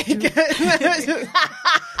today.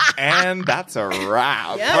 And that's a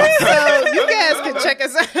wrap. So you guys can check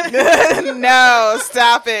us out. No,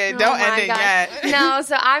 stop it. Don't Oh end my it God. yet. No,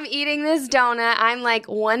 so I'm eating this donut. I'm like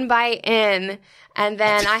one bite in, and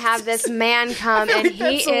then I have this man come, and he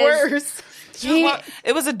That's is. worse.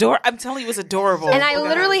 It was adorable. I'm telling you, it was adorable. And I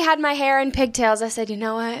literally had my hair in pigtails. I said, you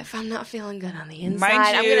know what? If I'm not feeling good on the inside,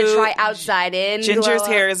 Mind I'm going to you, try outside in. Ginger's glow up.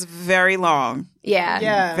 hair is very long.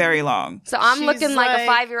 Yeah. Very long. So I'm She's looking like a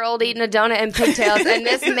like- 5-year-old eating a donut in pigtails, and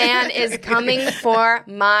this man is coming for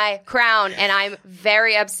my crown, and I'm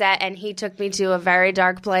very upset, and he took me to a very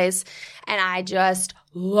dark place, and I just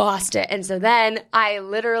lost it. And so then I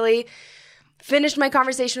literally finished my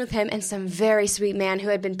conversation with him and some very sweet man who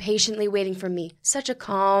had been patiently waiting for me. Such a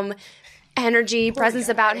calm energy, presence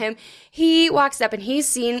about him. He walks up, and he's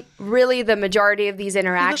seen really the majority of these He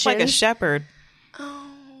interactions. looked like a shepherd.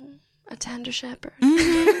 A tender shepherd.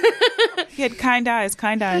 He had kind eyes.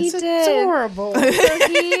 He did. Adorable. So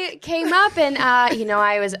he came up and,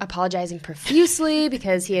 I was apologizing profusely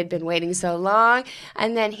because he had been waiting so long.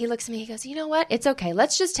 And then he looks at me, he goes, you know what? It's okay.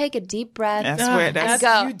 Let's just take a deep breath That's where and that's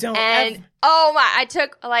go. you don't and ever- oh my, I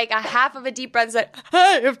took like a half of a deep breath and said,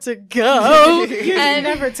 I have to go. You and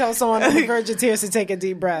never tell someone on the verge of tears to take a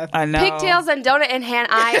deep breath. I know. pigtails and donut in hand,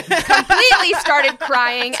 I completely started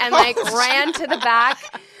crying and like ran to the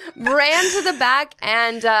back,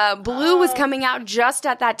 and Blue was coming out just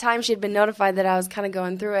at that time. She had been notified that I was kind of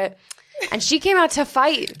going through it, and she came out to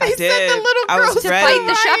fight. I did. the little I girl was to ready. Fight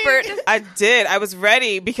the shepherd. I did. I was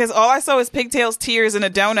ready because all I saw was pigtails, tears, and a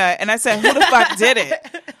donut. And I said, who the fuck did it?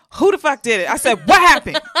 Who the fuck did it? I said, what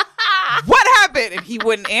happened? What happened? And he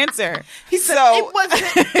wouldn't answer. It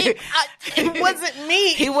wasn't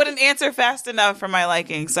me. He wouldn't answer fast enough for my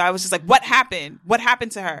liking. So I was just like, what happened? What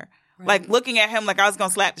happened to her? like looking at him like I was going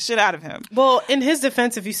to slap the shit out of him. Well, in his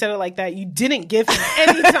defense, if you said it like that, you didn't give him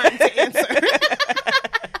any time to answer.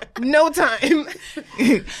 No time.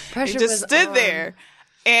 Pressure He just was stood on. there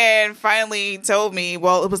and finally told me,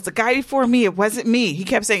 well, it was the guy before me. It wasn't me. He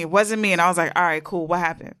kept saying it wasn't me. And I was like, all right, cool. What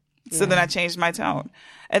happened? So then I changed my tone.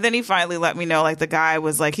 And then he finally let me know, like, the guy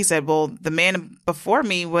was like, he said, well, the man before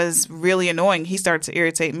me was really annoying. He started to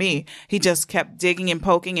irritate me. He just kept digging and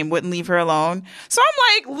poking and wouldn't leave her alone. So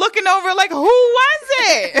I'm like looking over, like, who was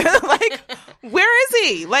it? Like, where is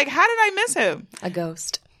he? Like, how did I miss him? A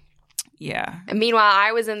ghost. Yeah. And meanwhile,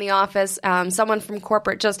 I was in the office. Someone from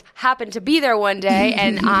corporate just happened to be there one day,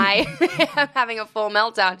 and I am having a full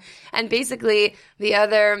meltdown. And basically, the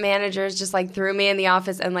other managers just like threw me in the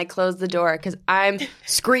office and like closed the door because I'm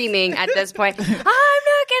screaming at this point. I'm not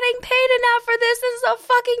getting paid enough for this. This is a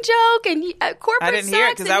fucking joke. And corporate I didn't hear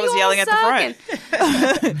it sucks, because and I was you yelling all at the suck.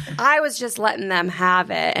 front. And I was just letting them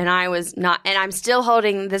have it, and I was not. And I'm still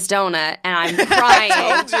holding this donut, and I'm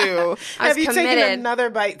crying. Told you. I was Have you committed. taken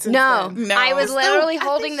another bite since No, then? No. I was Still, literally I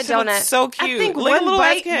holding the think donut. So cute. I think Like a one little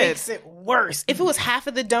bite kid. makes it worse. If it was half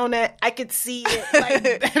of the donut, I could see it like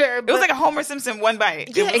better. It was like a Homer Simpson one bite.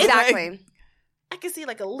 It Yeah, was like- Exactly. I could see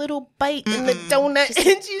like a little bite in the donut,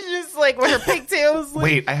 and she's just like with her pigtails. Like,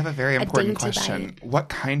 Wait, I have a very important dainty question. What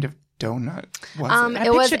kind of donut was it? I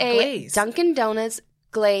It was pictured a glazed. Dunkin' Donuts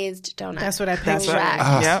glazed donut. That's what I That's pictured. right.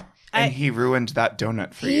 Ugh. Yep. And he ruined that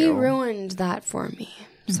donut for He you. ruined that for me.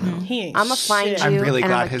 So He ain't I'm gonna find shit. you. I'm really and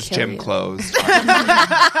glad I'ma his kill gym you. closed.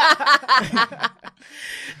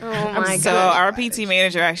 Oh my So god! our PT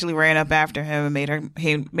manager actually ran up after him and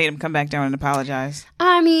made him come back down and apologize.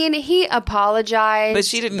 I mean, he apologized, But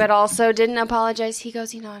she didn't- But also didn't apologize. He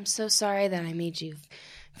goes, I'm so sorry that I made you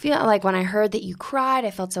feel like when I heard that you cried, I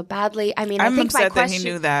felt so badly. I mean, I'm I think my upset that question. he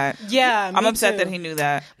knew that. Yeah, I'm me upset too. that he knew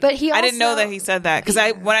that. But he I didn't know also- that he said that because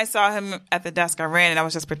when I saw him at the desk, I ran and I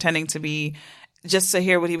was just pretending to be just to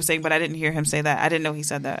hear what he was saying, but I didn't hear him say that. I didn't know he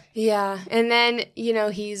said that. Yeah. And then,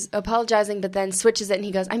 he's apologizing, but then switches it and he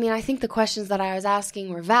goes, I think the questions that I was asking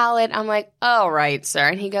were valid. I'm like, oh, right, sir.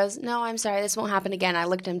 And he goes, no, I'm sorry. This won't happen again. I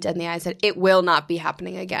looked him dead in the eye and said, it will not be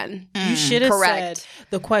happening again. You should have Correct. said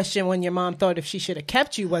the question when your mom thought if she should have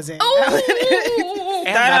kept you was it.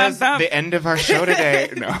 And that is the end of our show today.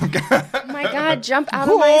 No, Oh my God, jump out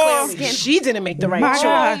of my skin. She didn't make the right My choice.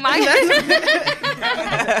 God. Oh my God.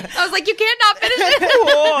 I was like, you can't not finish it.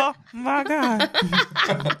 Oh my God.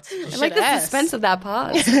 I like the asked. suspense of that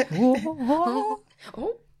pause.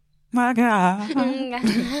 Oh my God.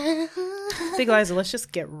 Big Liza, let's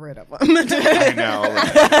just get rid of them. I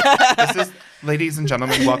know. This is, ladies and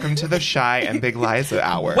gentlemen, welcome to the Shy and Big Liza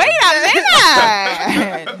hour. Wait a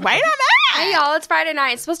minute. Wait a minute. Hey, y'all, it's Friday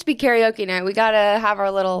night. It's supposed to be karaoke night. We got to have our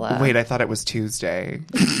little... Wait, I thought it was Tuesday.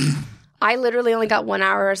 I literally only got 1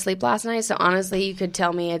 hour of sleep last night, so honestly, you could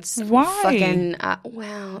tell me it's Why? fucking...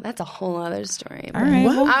 wow, that's a whole other story. All right.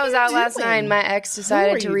 What I were was you out last doing? night, and my ex Who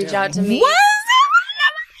decided were to you reach doing? out to me. What?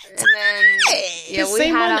 And then, yeah, The we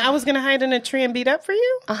same one had I was going to hide in a tree and beat up for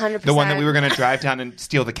you? 100%. The one that we were going to drive down and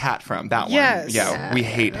steal the cat from. That one. Yes. Yeah, we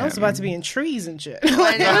hate him. I was about to be in trees and shit.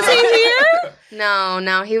 Was he here?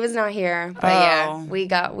 No, he was not here. But yeah, Oh. we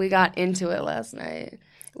got into it last night.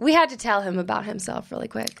 We had to tell him about himself really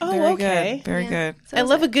quick. Oh, Very okay. good. Very good. So I was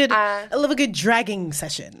love like, I love a good dragging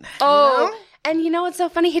session. Oh, and you know what's so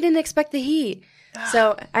funny? He didn't expect the heat.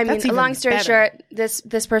 So, I mean, That's even long story better. short, this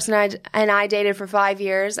person I dated for 5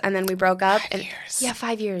 years, and then we broke up. 5 years. Yeah,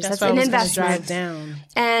 5 years. That's That's why I an was going to investment. drive down.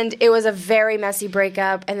 And it was a very messy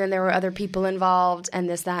breakup, and then there were other people involved, and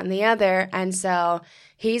this, that, and the other. And so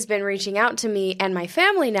he's been reaching out to me and my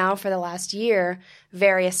family now for the last year,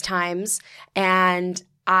 various times. And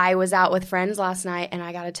I was out with friends last night, and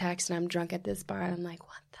I got a text, and I'm drunk at this bar, and I'm like,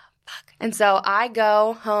 what the fuck? And so I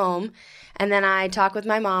go home, and then I talk with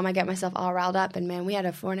my mom. I get myself all riled up, and man, we had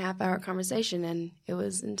a 4.5 hour conversation, and it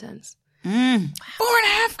was intense.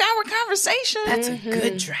 4.5 hour conversation. That's a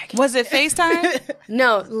good dragging. Was it FaceTime?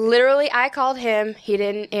 No, literally, I called him. He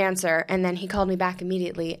didn't answer. And then he called me back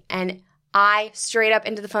immediately. And I straight up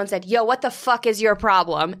into the phone said, yo, what the fuck is your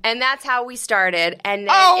problem? And that's how we started. And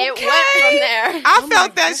then it went from there. I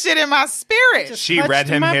felt that shit in my spirit. She touched read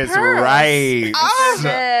him my his purse. rights.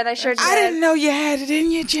 I sure did. I didn't know you had it in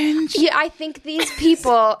you, Ginge. Yeah, I think these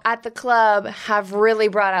people at the club have really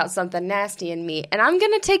brought out something nasty in me. And I'm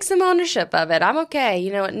going to take some ownership of it. I'm okay.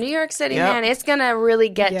 You know, New York City, Yep. man, it's going to really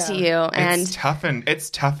get to you. And It's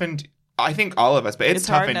toughened I think all of us, but it's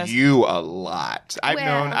toughened hardness. you a lot.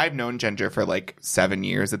 Well- I've known Ginger for like 7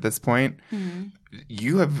 years at this point.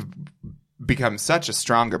 You have become such a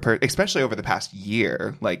stronger person, especially over the past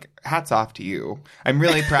year. Like, hats off to you. I'm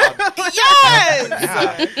really proud. Yes!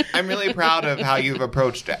 Yeah. I'm really proud of how you've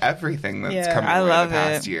approached everything that's come I over love the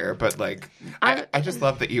past it. year. But, like, I just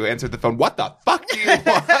love that you answered the phone. What the fuck do you want?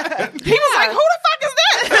 He was like, who the fuck is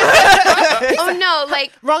that? Oh no,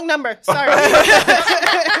 like Wrong number. Sorry.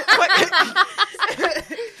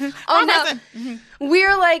 oh no.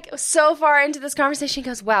 We're like so far into this conversation. He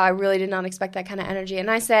goes, wow, I really did not expect that kind of energy. And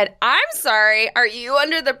I said, I'm sorry. Are you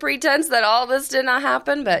under the pretense that all this did not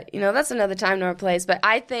happen? But, you know, that's another time nor place. But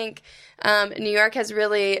I think New York has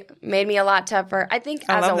really made me a lot tougher. I think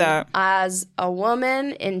as a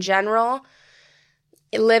woman in general,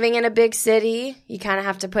 living in a big city, you kind of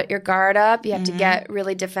have to put your guard up. You have to get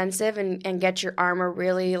really defensive and get your armor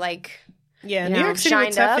really like... Yeah, you New know, York City will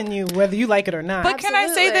shined up. toughen you whether you like it or not. But can I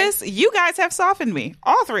say Absolutely. this? You guys have softened me.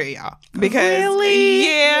 All three of y'all. Because, Really?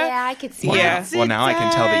 Yeah, I could see Yeah. that. Well, now I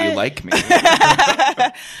can tell that you like me.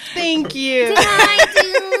 Thank you. Did I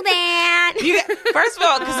do that? First of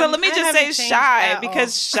all, because let me I just haven't say changed Shy, at all.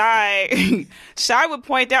 because Shy would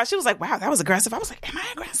point out, she was like, wow, that was aggressive. I was like, am I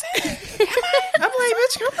aggressive? I'm like,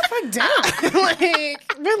 bitch, calm the fuck down.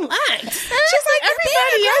 Like, relax. She's like,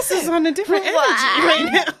 Everybody else is on a different energy right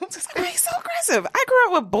now. She's like, why are you so aggressive? I grew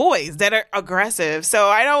up with boys that are aggressive, so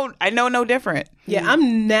I know no different. Yeah,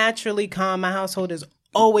 I'm naturally calm. My household is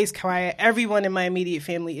always quiet. Everyone in my immediate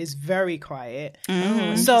family is very quiet.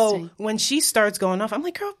 So when she starts going off, I'm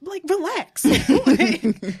like, girl, like, relax. Like,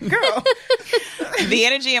 girl. The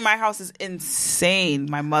energy in my house is insane.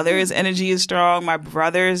 My mother's energy is strong. My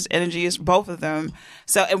brother's energy is, both of them.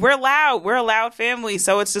 So, and we're loud. We're a loud family.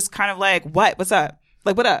 So it's just kind of like, what? What's up?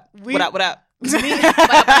 Like, what up? What up? What up?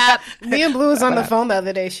 Me and Blue was on the phone the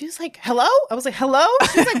other day. She was like, hello? I was like, hello?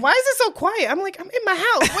 She's like, why is it so quiet? I'm like, I'm in my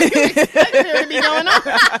house. What do you expect there to be going on?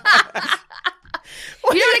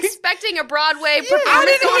 You're not expecting a Broadway I performance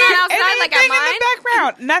didn't going hear on outside like anything at mine? in the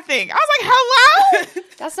background. Nothing. I was like, hello?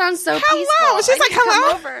 That sounds so Hello. peaceful. She's I like, need to come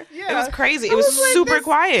hello? over. It was crazy. It I was was like, super this-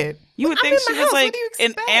 quiet. You would I'm think in she my was house. What like do you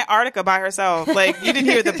in expect? Antarctica by herself. Like, you didn't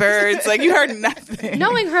hear the birds. Like, you heard nothing.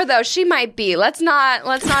 Knowing her though, she might be. Let's not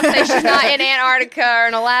say she's not in Antarctica or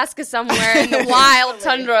in Alaska somewhere in the wild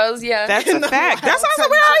tundras. Yeah. That's a fact. That's why I was like,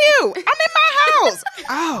 where are you? I'm in my house.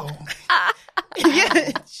 Oh.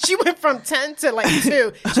 Yeah, she went from 10 to like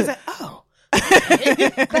 2. She's like, oh.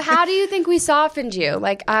 But how do you think we softened you?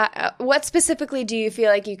 Like, what specifically do you feel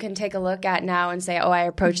like you can take a look at now and say, oh, I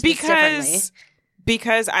approached this differently?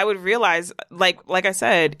 Because I would realize, like I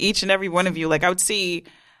said, each and every one of you, like I would see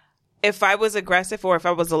if I was aggressive or if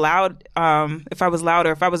I was loud, if I was loud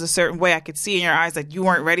or if I was a certain way, I could see in your eyes like you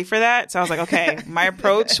weren't ready for that. So I was like, okay, my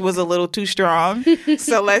approach was a little too strong.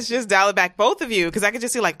 So let's just dial it back, both of you, because I could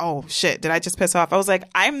just see like, oh shit, did I just piss off? I was like,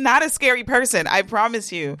 I'm not a scary person, I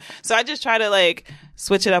promise you. So I just try to like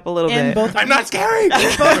switch it up a little And bit. I'm not scary.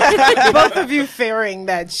 both of you fearing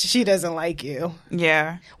that she doesn't like you.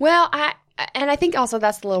 Yeah. Well, I think also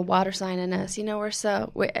that's the little water sign in us. You know,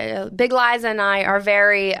 Big Liza and I are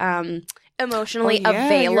very emotionally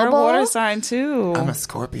available. You're a water sign too. I'm a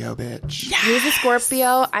Scorpio, bitch. He's a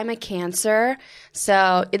Scorpio. I'm a Cancer.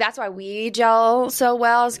 So that's why we gel so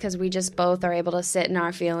well, is because we just both are able to sit in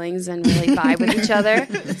our feelings and really vibe with each other.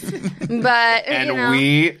 But, And you know.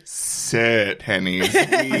 we sit, Hennies.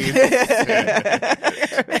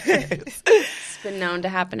 It's been known to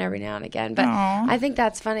happen every now and again. But I think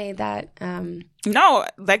that's funny that No,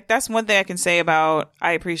 like that's one thing I can say about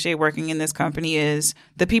I appreciate working in this company is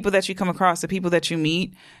the people that you come across, the people that you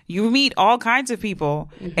meet. You meet all kinds of people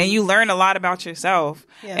and you learn a lot about yourself.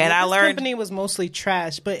 Yeah, and I this learned company was mostly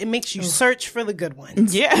trash, but it makes you search for the good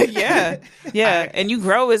ones. Yeah. And you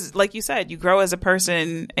grow as, like you said, you grow as a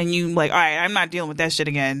person and you like, all right, I'm not dealing with that shit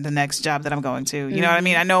again the next job that I'm going to. You know what I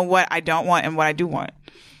mean? I know what I don't want and what I do want.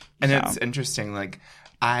 And it's interesting. Like,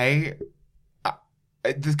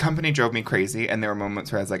 the company drove me crazy, and there were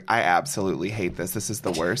moments where I was like, I absolutely hate this. This is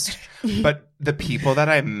the worst. But the people that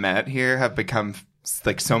I met here have become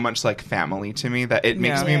like so much like family to me that it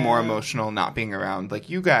makes me more emotional not being around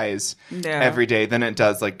like you guys every day than it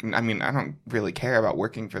does like, I mean, I don't really care about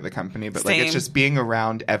working for the company, but like it's just being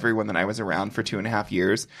around everyone that I was around for 2.5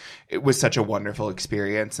 years. It was such a wonderful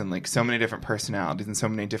experience, and like so many different personalities and so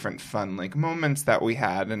many different fun like moments that we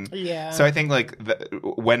had. And so I think like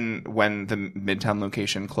when the Midtown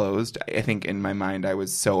location closed, I think in my mind I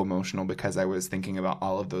was so emotional because I was thinking about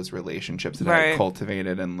all of those relationships that I had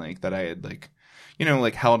cultivated and like that I had like, you know,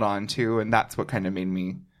 like held on to, and that's what kind of made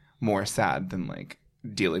me more sad than like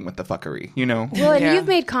dealing with the fuckery, you know? Well, and you've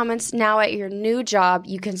made comments now at your new job.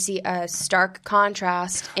 You can see a stark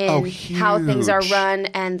contrast in how things are run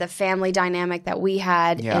and the family dynamic that we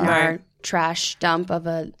had in our trash dump of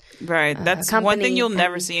a Right. That's company, one thing you'll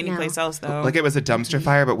never and see anyplace else, though. Like it was a dumpster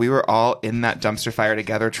fire, but we were all in that dumpster fire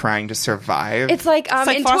together trying to survive. It's like,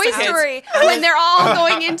 like in foster Toy kids. Story when they're all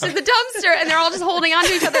going into the dumpster and they're all just holding on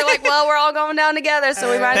to each other like, well, we're all going down together,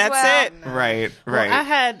 so we might as well. That's it. Right. Well, I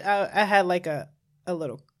had like a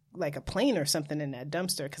little like a plane or something in that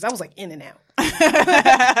dumpster because I was like in and out.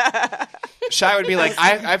 Shai would be like,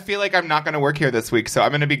 I feel like I'm not going to work here this week, so I'm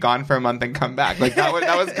going to be gone for a month and come back. Like that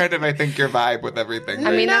was kind of, I think, your vibe with everything.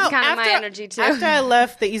 I mean, right? that's kind of my energy too. After I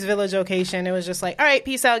left the East Village location, it was just like, all right,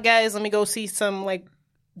 peace out, guys. Let me go see some like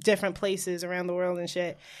different places around the world and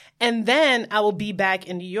shit. And then I will be back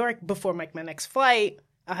in New York before like my next flight.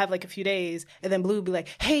 I'll have like a few days, and then Blue will be like,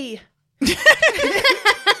 hey.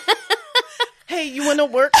 Hey, you want to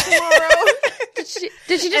work tomorrow?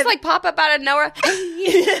 Did she just like pop up out of nowhere?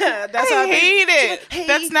 Yeah, that's how I hate it. Hey,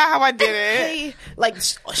 That's not how I did it. Hey, like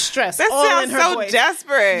stress. That all sounds in her so voice.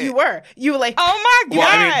 desperate. You were like, Oh my god. Well,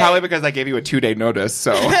 I mean, probably because I gave you a 2-day notice,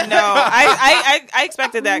 so. No, I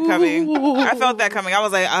expected that coming. I felt that coming. I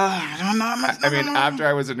was like, I don't know. I mean, after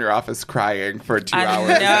I was in your office crying for 2 I hours.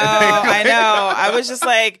 know. I know. I was just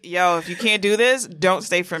like, yo, if you can't do this, don't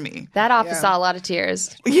stay for me. That office saw a lot of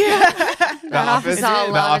tears. Yeah. The office saw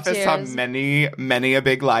a lot of saw tears. many a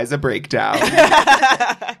big Liza breakdown,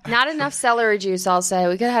 Not enough celery juice, I'll say.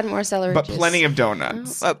 We could have had more celery but juice. plenty of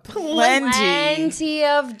donuts. Plenty. Plenty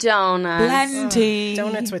of donuts. Plenty.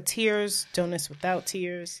 donuts with tears, donuts without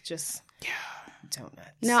tears, just donuts.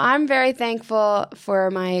 No, I'm very thankful for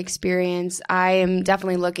my experience. I am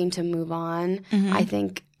definitely looking to move on. I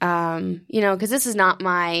think, because this is not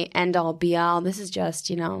my end all be all. This is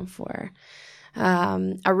just, for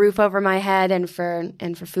a roof over my head and for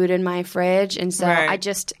food in my fridge. And so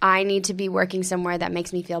Right. I need to be working somewhere that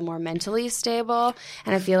makes me feel more mentally stable.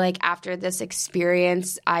 And I feel like after this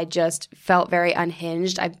experience, I just felt very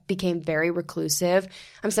unhinged. I became very reclusive.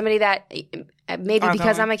 I'm somebody that maybe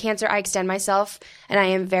because I'm a Cancer, I extend myself and I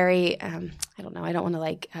am very, I don't know, I don't want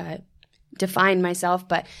to define myself,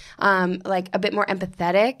 but like a bit more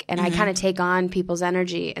empathetic and I kind of take on people's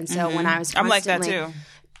energy. And so when I was I'm like that constantly- too.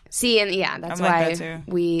 See, and yeah, that's I'm like why that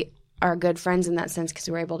too. we are good friends in that sense because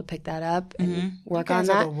we're able to pick that up and work You on guys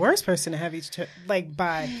are that. the worst person to have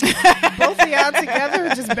by both of y'all together,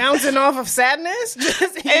 just bouncing off of sadness.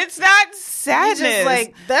 It's not sadness. Just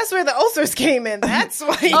like that's where the ulcers came in. That's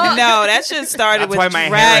why. no, that shit started That's with why my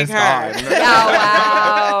drag hair is her. gone. Oh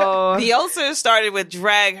wow! The ulcers started with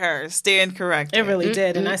drag her. Stand corrected. It really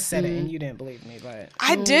did, and I said it, and you didn't believe me. But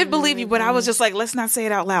I did believe you, but I was just like, let's not say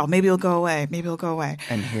it out loud. Maybe it'll go away. Maybe it'll go away.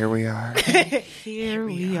 And here we are. Here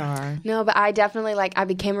we are. No, but I definitely I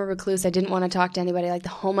became a recluse. I didn't want to talk to anybody. Like the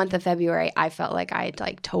whole month of February, I felt like I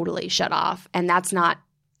had totally shut off, and that's not.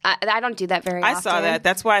 I don't do that very often. I saw that.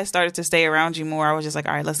 That's why I started to stay around you more. I was just like,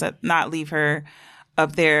 all right, let's not leave her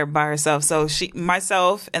up there by herself. So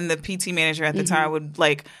myself and the PT manager at the time would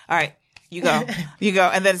all right, you go,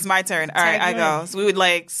 and then it's my turn. All right, I go. So we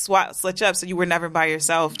would switch up. So you were never by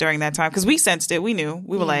yourself during that time because we sensed it. We knew.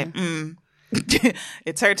 We were like,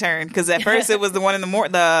 it's her turn. Because at first it was the one in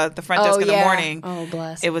the the front desk in the morning. Oh,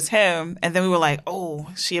 bless. It was him, and then we were like, oh,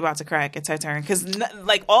 she about to crack. It's her turn. Because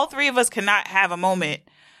all three of us cannot have a moment.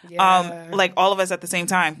 All of us at the same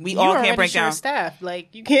time. We all can't break down. Staff,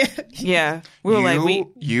 you can't. Yeah, we were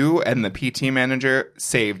you and the PT manager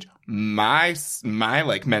saved my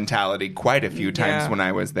mentality quite a few times when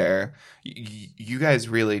I was there. You guys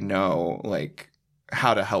really know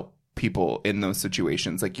how to help people in those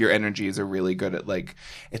situations. Your energies are really good at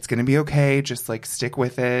it's gonna be okay, just stick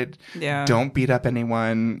with it. Yeah, don't beat up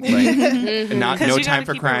anyone. No time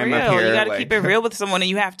for crime up here. You gotta keep it real with someone, and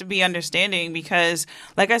you have to be understanding because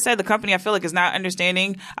like I said, the company I feel like is not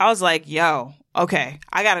understanding. I was like, yo, okay,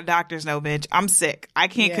 I got a doctor's note, bitch. I'm sick. I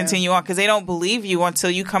can't continue on because they don't believe you until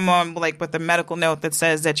you come on with a medical note that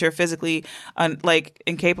says that you're physically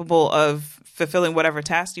incapable of fulfilling whatever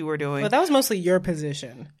task you were doing. Well, that was mostly your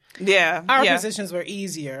position. Yeah. Our positions were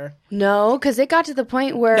easier. No, because it got to the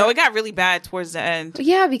point where... No, it got really bad towards the end.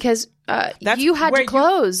 Yeah, because you had to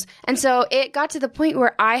close. And so it got to the point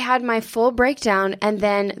where I had my full breakdown, and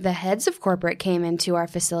then the heads of corporate came into our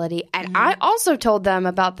facility, and I also told them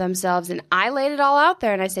about themselves, and I laid it all out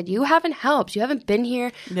there, and I said, you haven't helped. You haven't been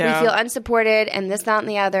here. Yeah. We feel unsupported, and this, that, and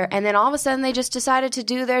the other. And then all of a sudden, they just decided to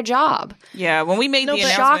do their job. Yeah, when we made the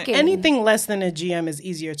announcement... shocking. Anything less than a GM is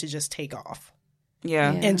easier to just take off.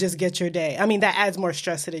 Yeah. And just get your day. I mean, that adds more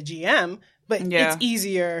stress to the GM, but it's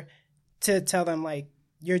easier to tell them,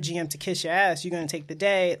 your GM to kiss your ass, you're going to take the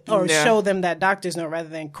day, or show them that doctor's note rather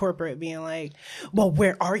than corporate being like, well,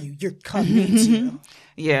 where are you? Your club needs you.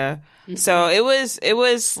 Yeah. So it was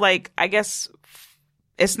I guess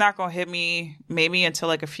it's not going to hit me maybe until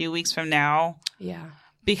like a few weeks from now. Yeah.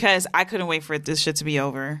 Because I couldn't wait for this shit to be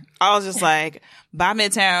over. I was just like, bye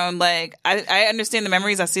Midtown. Like, I understand the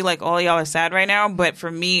memories. I see like all y'all are sad right now, but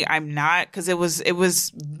for me, I'm not, because it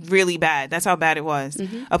was really bad. That's how bad it was.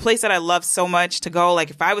 A place that I love so much to go.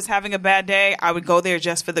 Like, if I was having a bad day, I would go there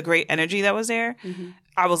just for the great energy that was there.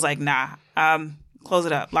 I was like, nah, close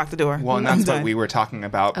it up, lock the door. Well, and I'm that's what done. we were talking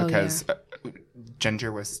about, because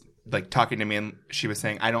Ginger was like talking to me, and she was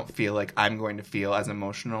saying, I don't feel like I'm going to feel as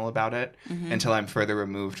emotional about it until I'm further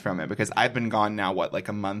removed from it, because I've been gone now, like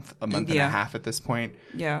a month and a half at this point.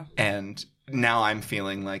 Yeah. And now I'm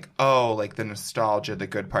feeling like, oh, like the nostalgia, the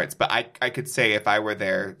good parts. But I could say if I were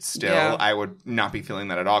there still, I would not be feeling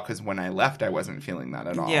that at all, because when I left, I wasn't feeling that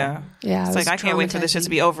at all. Yeah. Yeah. It's like, I can't wait for this shit to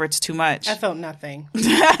be over. It's too much. I felt nothing.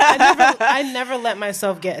 I never let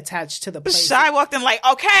myself get attached to the place. Shy walked in like,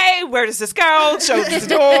 okay, where does this go? Showed the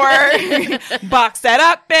door. Box that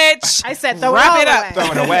up, bitch. I said, throw Wrap it it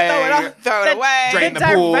all up. away. Throw it away. Throw it away. Drain The the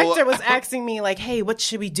pool. director was asking me like, hey, what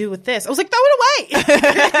should we do with this? I was like, throw it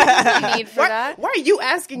away. No need for that. Why are you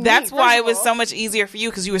asking me? That's why First it of was all. so much easier for you,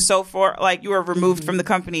 because you were so far, like, you were removed from the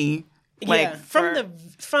company. Like, Yeah,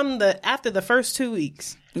 from the after the first 2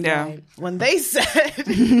 weeks. yeah. When they said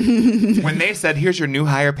When they said, here's your new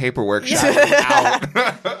hire paperwork, shot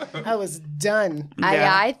out. I was done. Yeah.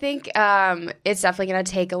 I think it's definitely going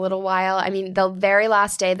to take a little while. I mean, the very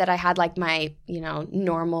last day that I had like my,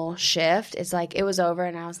 normal shift, it's like it was over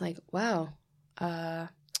and I was like, wow,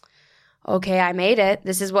 okay, I made it.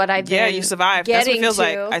 This is what I've been Yeah, you survived. That's what it getting feels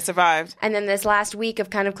like. to. I survived. And then this last week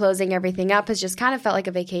of kind of closing everything up has just kind of felt like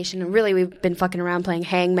a vacation. And really, we've been fucking around playing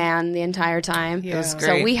Hangman the entire time. It was great.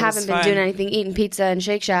 So we It haven't was been fun. doing anything, eating pizza and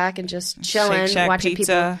Shake Shack and just chilling, Shake Shack watching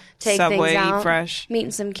pizza, people take Subway, things out, eat fresh.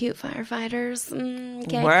 meeting some cute firefighters.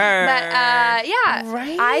 Okay. Word. But yeah,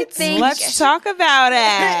 Right? I think Let's talk about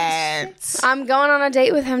it. I'm going on a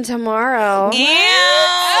date with him tomorrow.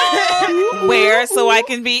 Ew. Where? So I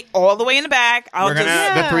can be all the way in the back.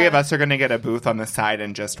 The three of us are gonna get a booth on the side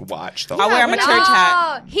and just watch the I'll wear my No, church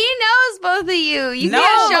hat. he knows both of you. You No,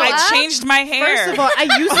 can't show I up. changed my hair. First of all,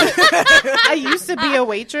 I used to be a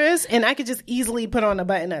waitress, and I could just easily put on a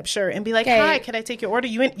button-up shirt and be like, Okay. "Hi, can I take your order?"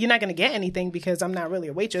 You're not going to get anything because I'm not really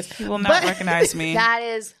a waitress. you will not recognize me. That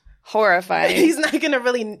is horrifying. He's not going to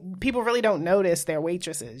really. People really don't notice they're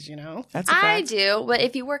waitresses, That's a I fact. do, but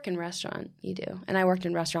if you work in restaurant, you do. And I worked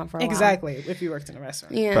in restaurant for a while. Exactly. If you worked in a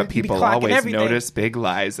restaurant, Yeah. But people clocking always everything. notice Big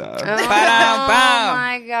Liza. Oh Ba-dum-bum.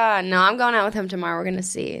 my god! No, I'm going out with him tomorrow. We're gonna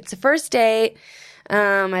see. It's a first date.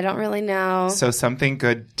 I don't really know. So something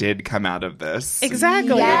good did come out of this.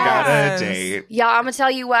 exactly. You Yeah. got a Yes. date. Y'all, I'm gonna tell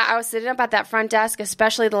you what. I was sitting up at that front desk,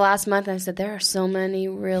 especially the last month, and I said there are so many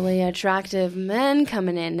really attractive men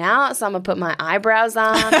coming in now. So I'm gonna put my eyebrows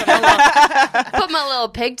on, put my little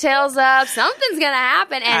pigtails up. Something's gonna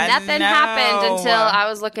happen, and I nothing know. happened until I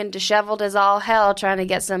was looking disheveled as all hell, trying to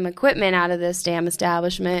get some equipment out of this damn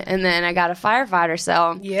establishment, and then I got a firefighter.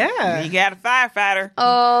 So Yeah. You got a firefighter.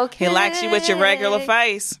 okay, He likes you with your regular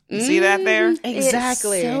face. You see that there?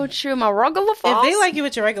 Exactly. It's so true. My regular face. If they like you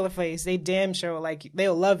with your regular face, they damn sure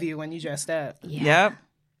they'll love you when you dressed up. Yep.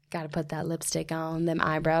 Got to put that lipstick on, them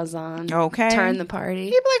eyebrows on. Okay. Turn the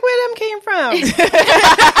party. People like, where them came from?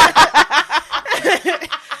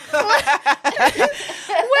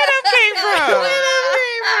 Where them came from?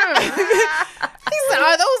 He said,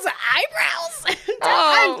 are those eyebrows?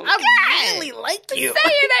 Oh, I really like you. say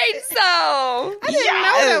it ain't so. I didn't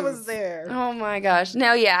know that was there. Oh my gosh.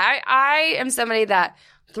 No, yeah. I am somebody that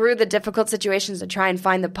through the difficult situations to try and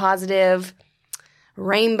find the positive,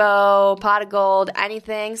 rainbow, pot of gold,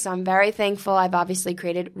 anything. So I'm very thankful. I've obviously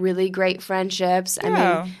created really great friendships. I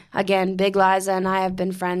Yeah. mean, again, Big Liza and I have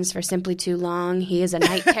been friends for simply too long. He is a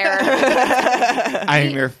night terror. I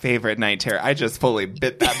am your favorite night terror. I just fully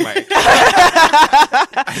bit that mic.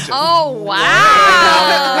 Oh, wow.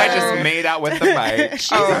 I just made out with the mic.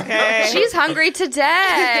 Okay. She's hungry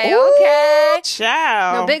today. Okay.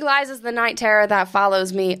 Ciao. No, Big Lies is the night terror that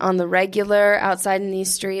follows me on the regular outside in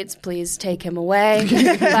these streets. Please take him away.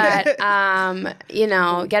 But,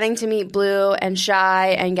 getting to meet Blue and Shy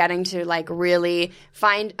and getting to really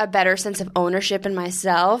find a better sense of ownership in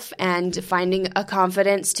myself and finding a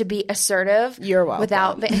confidence to be assertive. You're welcome.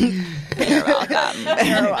 Without being, you're welcome.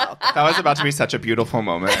 That was about to be such a beautiful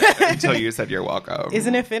moment until you said you're welcome.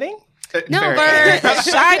 Isn't it fitting? No, Very- Bert.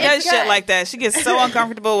 Shy does It's shit good. like that. She gets so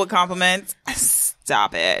uncomfortable with compliments.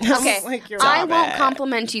 Stop it. Okay, Like you're I Stop won't it.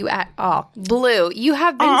 compliment you at all. Blue, you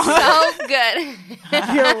have been so good.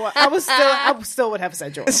 I still would have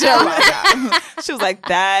said Jordan. Oh my God. She was like,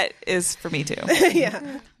 that is for me too.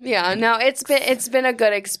 Yeah. Yeah, no, it's been a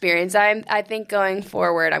good experience. I think going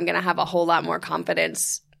forward, I'm gonna have a whole lot more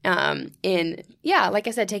confidence in, like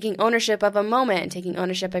I said, taking ownership of a moment, taking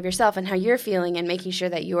ownership of yourself and how you're feeling, and making sure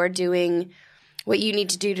that you're doing what you need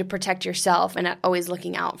to do to protect yourself, and not always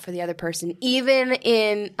looking out for the other person, even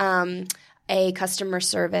in a customer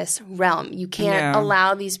service realm. You can't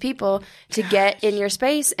allow these people to get in your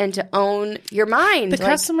space and to own your mind. The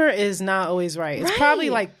customer is not always right. It's probably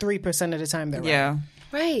like 3% of the time they're right. Yeah.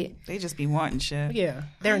 Right. They just be wanting shit. Yeah.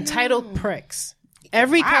 They're entitled pricks.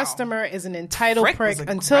 Every customer is an entitled Frick was prick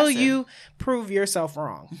until aggressive. you prove yourself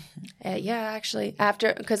wrong. Yeah, actually,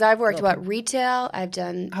 because I've worked retail, I've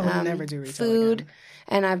done I would never do retail food, again.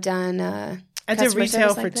 and I've done I did customer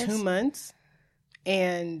retail service for like 2 this. months,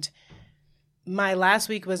 and my last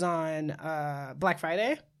week was on Black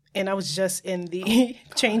Friday, and I was just in the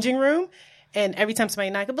changing room, and every time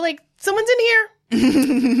somebody knocked, I'd be like, "Someone's in here."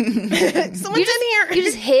 Someone's in here. You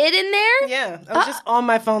just hid in there? Yeah, I was just on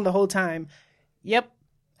my phone the whole time. Yep.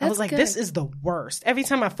 I was That's like, good. this is the worst. Every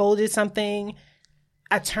time I folded something,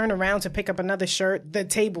 I turn around to pick up another shirt, the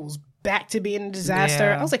table's back to being a disaster.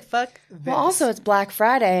 Yeah. I was like, fuck this. Well, also, it's Black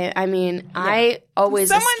Friday. I mean, I always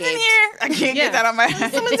Someone's escaped. in here. I can't get that on my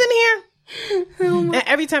head. Someone's in here. And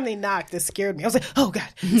every time they knocked, it scared me. I was like, oh God,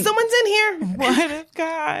 someone's in here. What if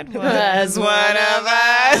God was one of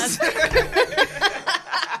us?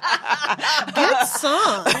 Good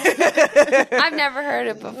song. I've never heard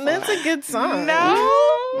it before. That's a good song.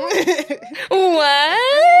 What?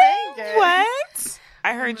 What?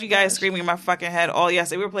 I heard you guys screaming in my fucking head all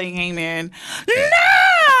yesterday. We were playing Hangman.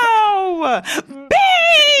 No!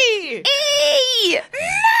 B! E! No!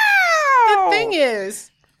 The thing is,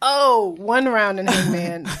 one round in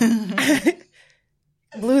Hangman.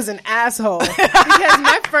 Blue's an asshole because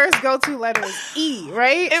my first go-to letter is E,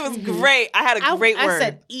 right? It was great. I had a great I word.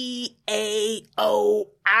 said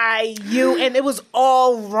E-A-O-I-U, and it was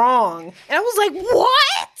all wrong. And I was like,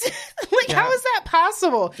 what? How is that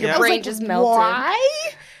possible? Your I was brain like, just melted.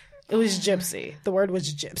 Why? It was gypsy. The word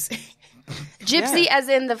was gypsy. Gypsy, as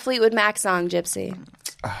in the Fleetwood Mac song Gypsy.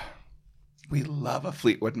 We love a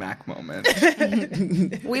Fleetwood Mac moment.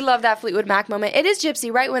 We love that Fleetwood Mac moment. It is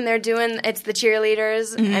Gypsy, right? When they're doing, it's the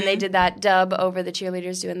cheerleaders, and they did that dub over the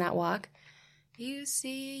cheerleaders doing that walk. You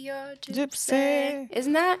see your gypsy.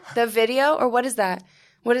 Isn't that the video? Or what is that?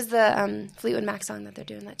 What is the Fleetwood Mac song that they're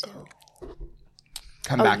doing that to?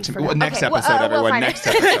 Come back you to me. forgot. Well, next Okay, episode, we'll everyone. find Next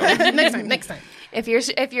it. episode. Next time. If you're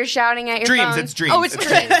shouting at your Dreams, phone. it's dreams. Oh, it's It's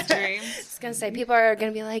dreams. Dreams. I was gonna say people are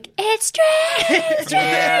gonna be like, "It's dreams."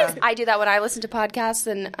 Yeah. I do that when I listen to podcasts,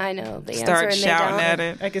 and I know the answer, Start and shouting they at don't.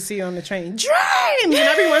 it. I can see you on the train. Dreams! And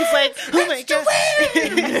everyone's like, oh my God.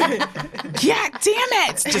 God damn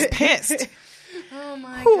it! Just pissed. Oh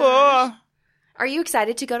my god! Oh, Are you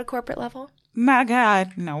excited to go to corporate level? my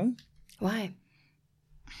God. No. Why?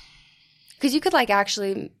 Because you could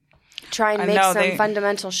actually try and I make know, some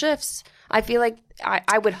fundamental shifts. I feel like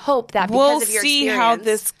I would hope that because We'll of your see experience. how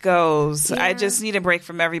this goes. I Yeah. just need a break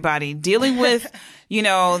from everybody. Dealing with,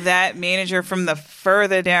 that manager from the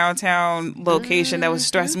further downtown location that was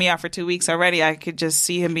stressing me out for 2 weeks already. I could just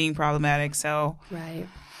see him being problematic. So Right.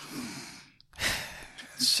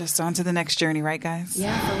 it's just on to the next journey, right, guys?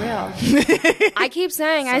 Yeah, for real. I keep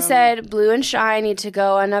saying, I said, Blue and Shy need to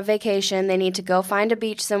go on a vacation. They need to go find a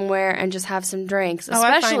beach somewhere and just have some drinks, I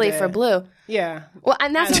find especially for it. Blue. Yeah. Well,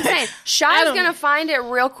 and that's what I'm saying. Shy's going to find it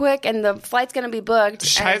real quick, and the flight's going to be booked.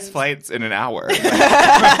 Shy's and- flight's in an hour.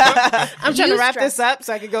 I'm trying You to wrap stress- this up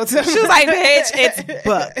so I could go to She was like, bitch, it's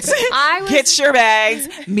booked. I was- Get your bags.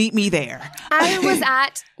 Meet me there. I was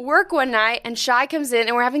at work one night, and Shy comes in,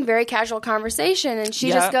 and we're having very casual conversation, and she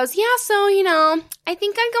just Yep. goes, yeah, so, I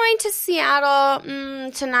think I'm going to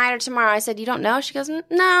Seattle tonight or tomorrow. I said, you don't know? She goes, no.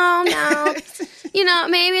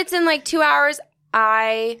 Maybe it's in 2 hours.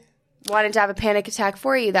 I wanted to have a panic attack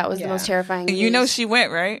for you. That was the most terrifying And news. she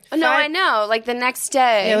went, right? No, I know. The next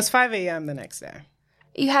day. Yeah, it was 5 a.m. the next day.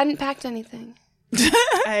 You hadn't packed anything.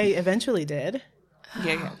 I eventually did.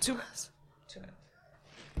 Yeah. 2 months.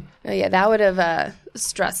 Oh, yeah, that would have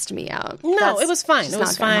stressed me out. No, That's it was fine. just It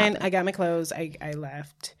was not gonna fine. happen. I got my clothes. I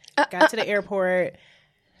left. Got to the airport.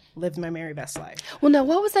 Lived my merry best life. Well, no,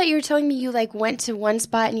 what was that you were telling me? You went to one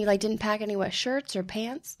spot and you didn't pack any wet shirts or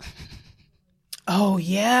pants? Oh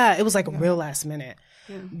yeah, it was real last minute.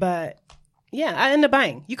 But yeah, I end up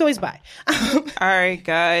buying. You can always buy. All right,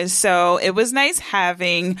 guys. So it was nice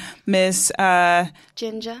having Miss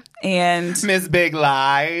Ginger. and Miss Big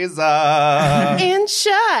Liza. And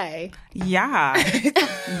Shy. yeah.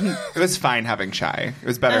 It was fine having Shy. It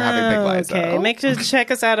was better having Big Liza. Okay, make sure to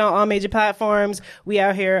check us out on all major platforms. We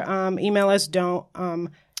out here. Email us. Don't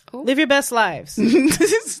live your best lives.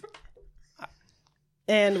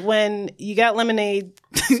 And when you got lemonade,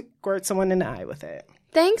 squirt someone in the eye with it.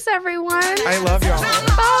 Thanks, everyone. I love y'all. Bye.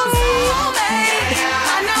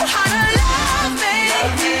 I know how to love.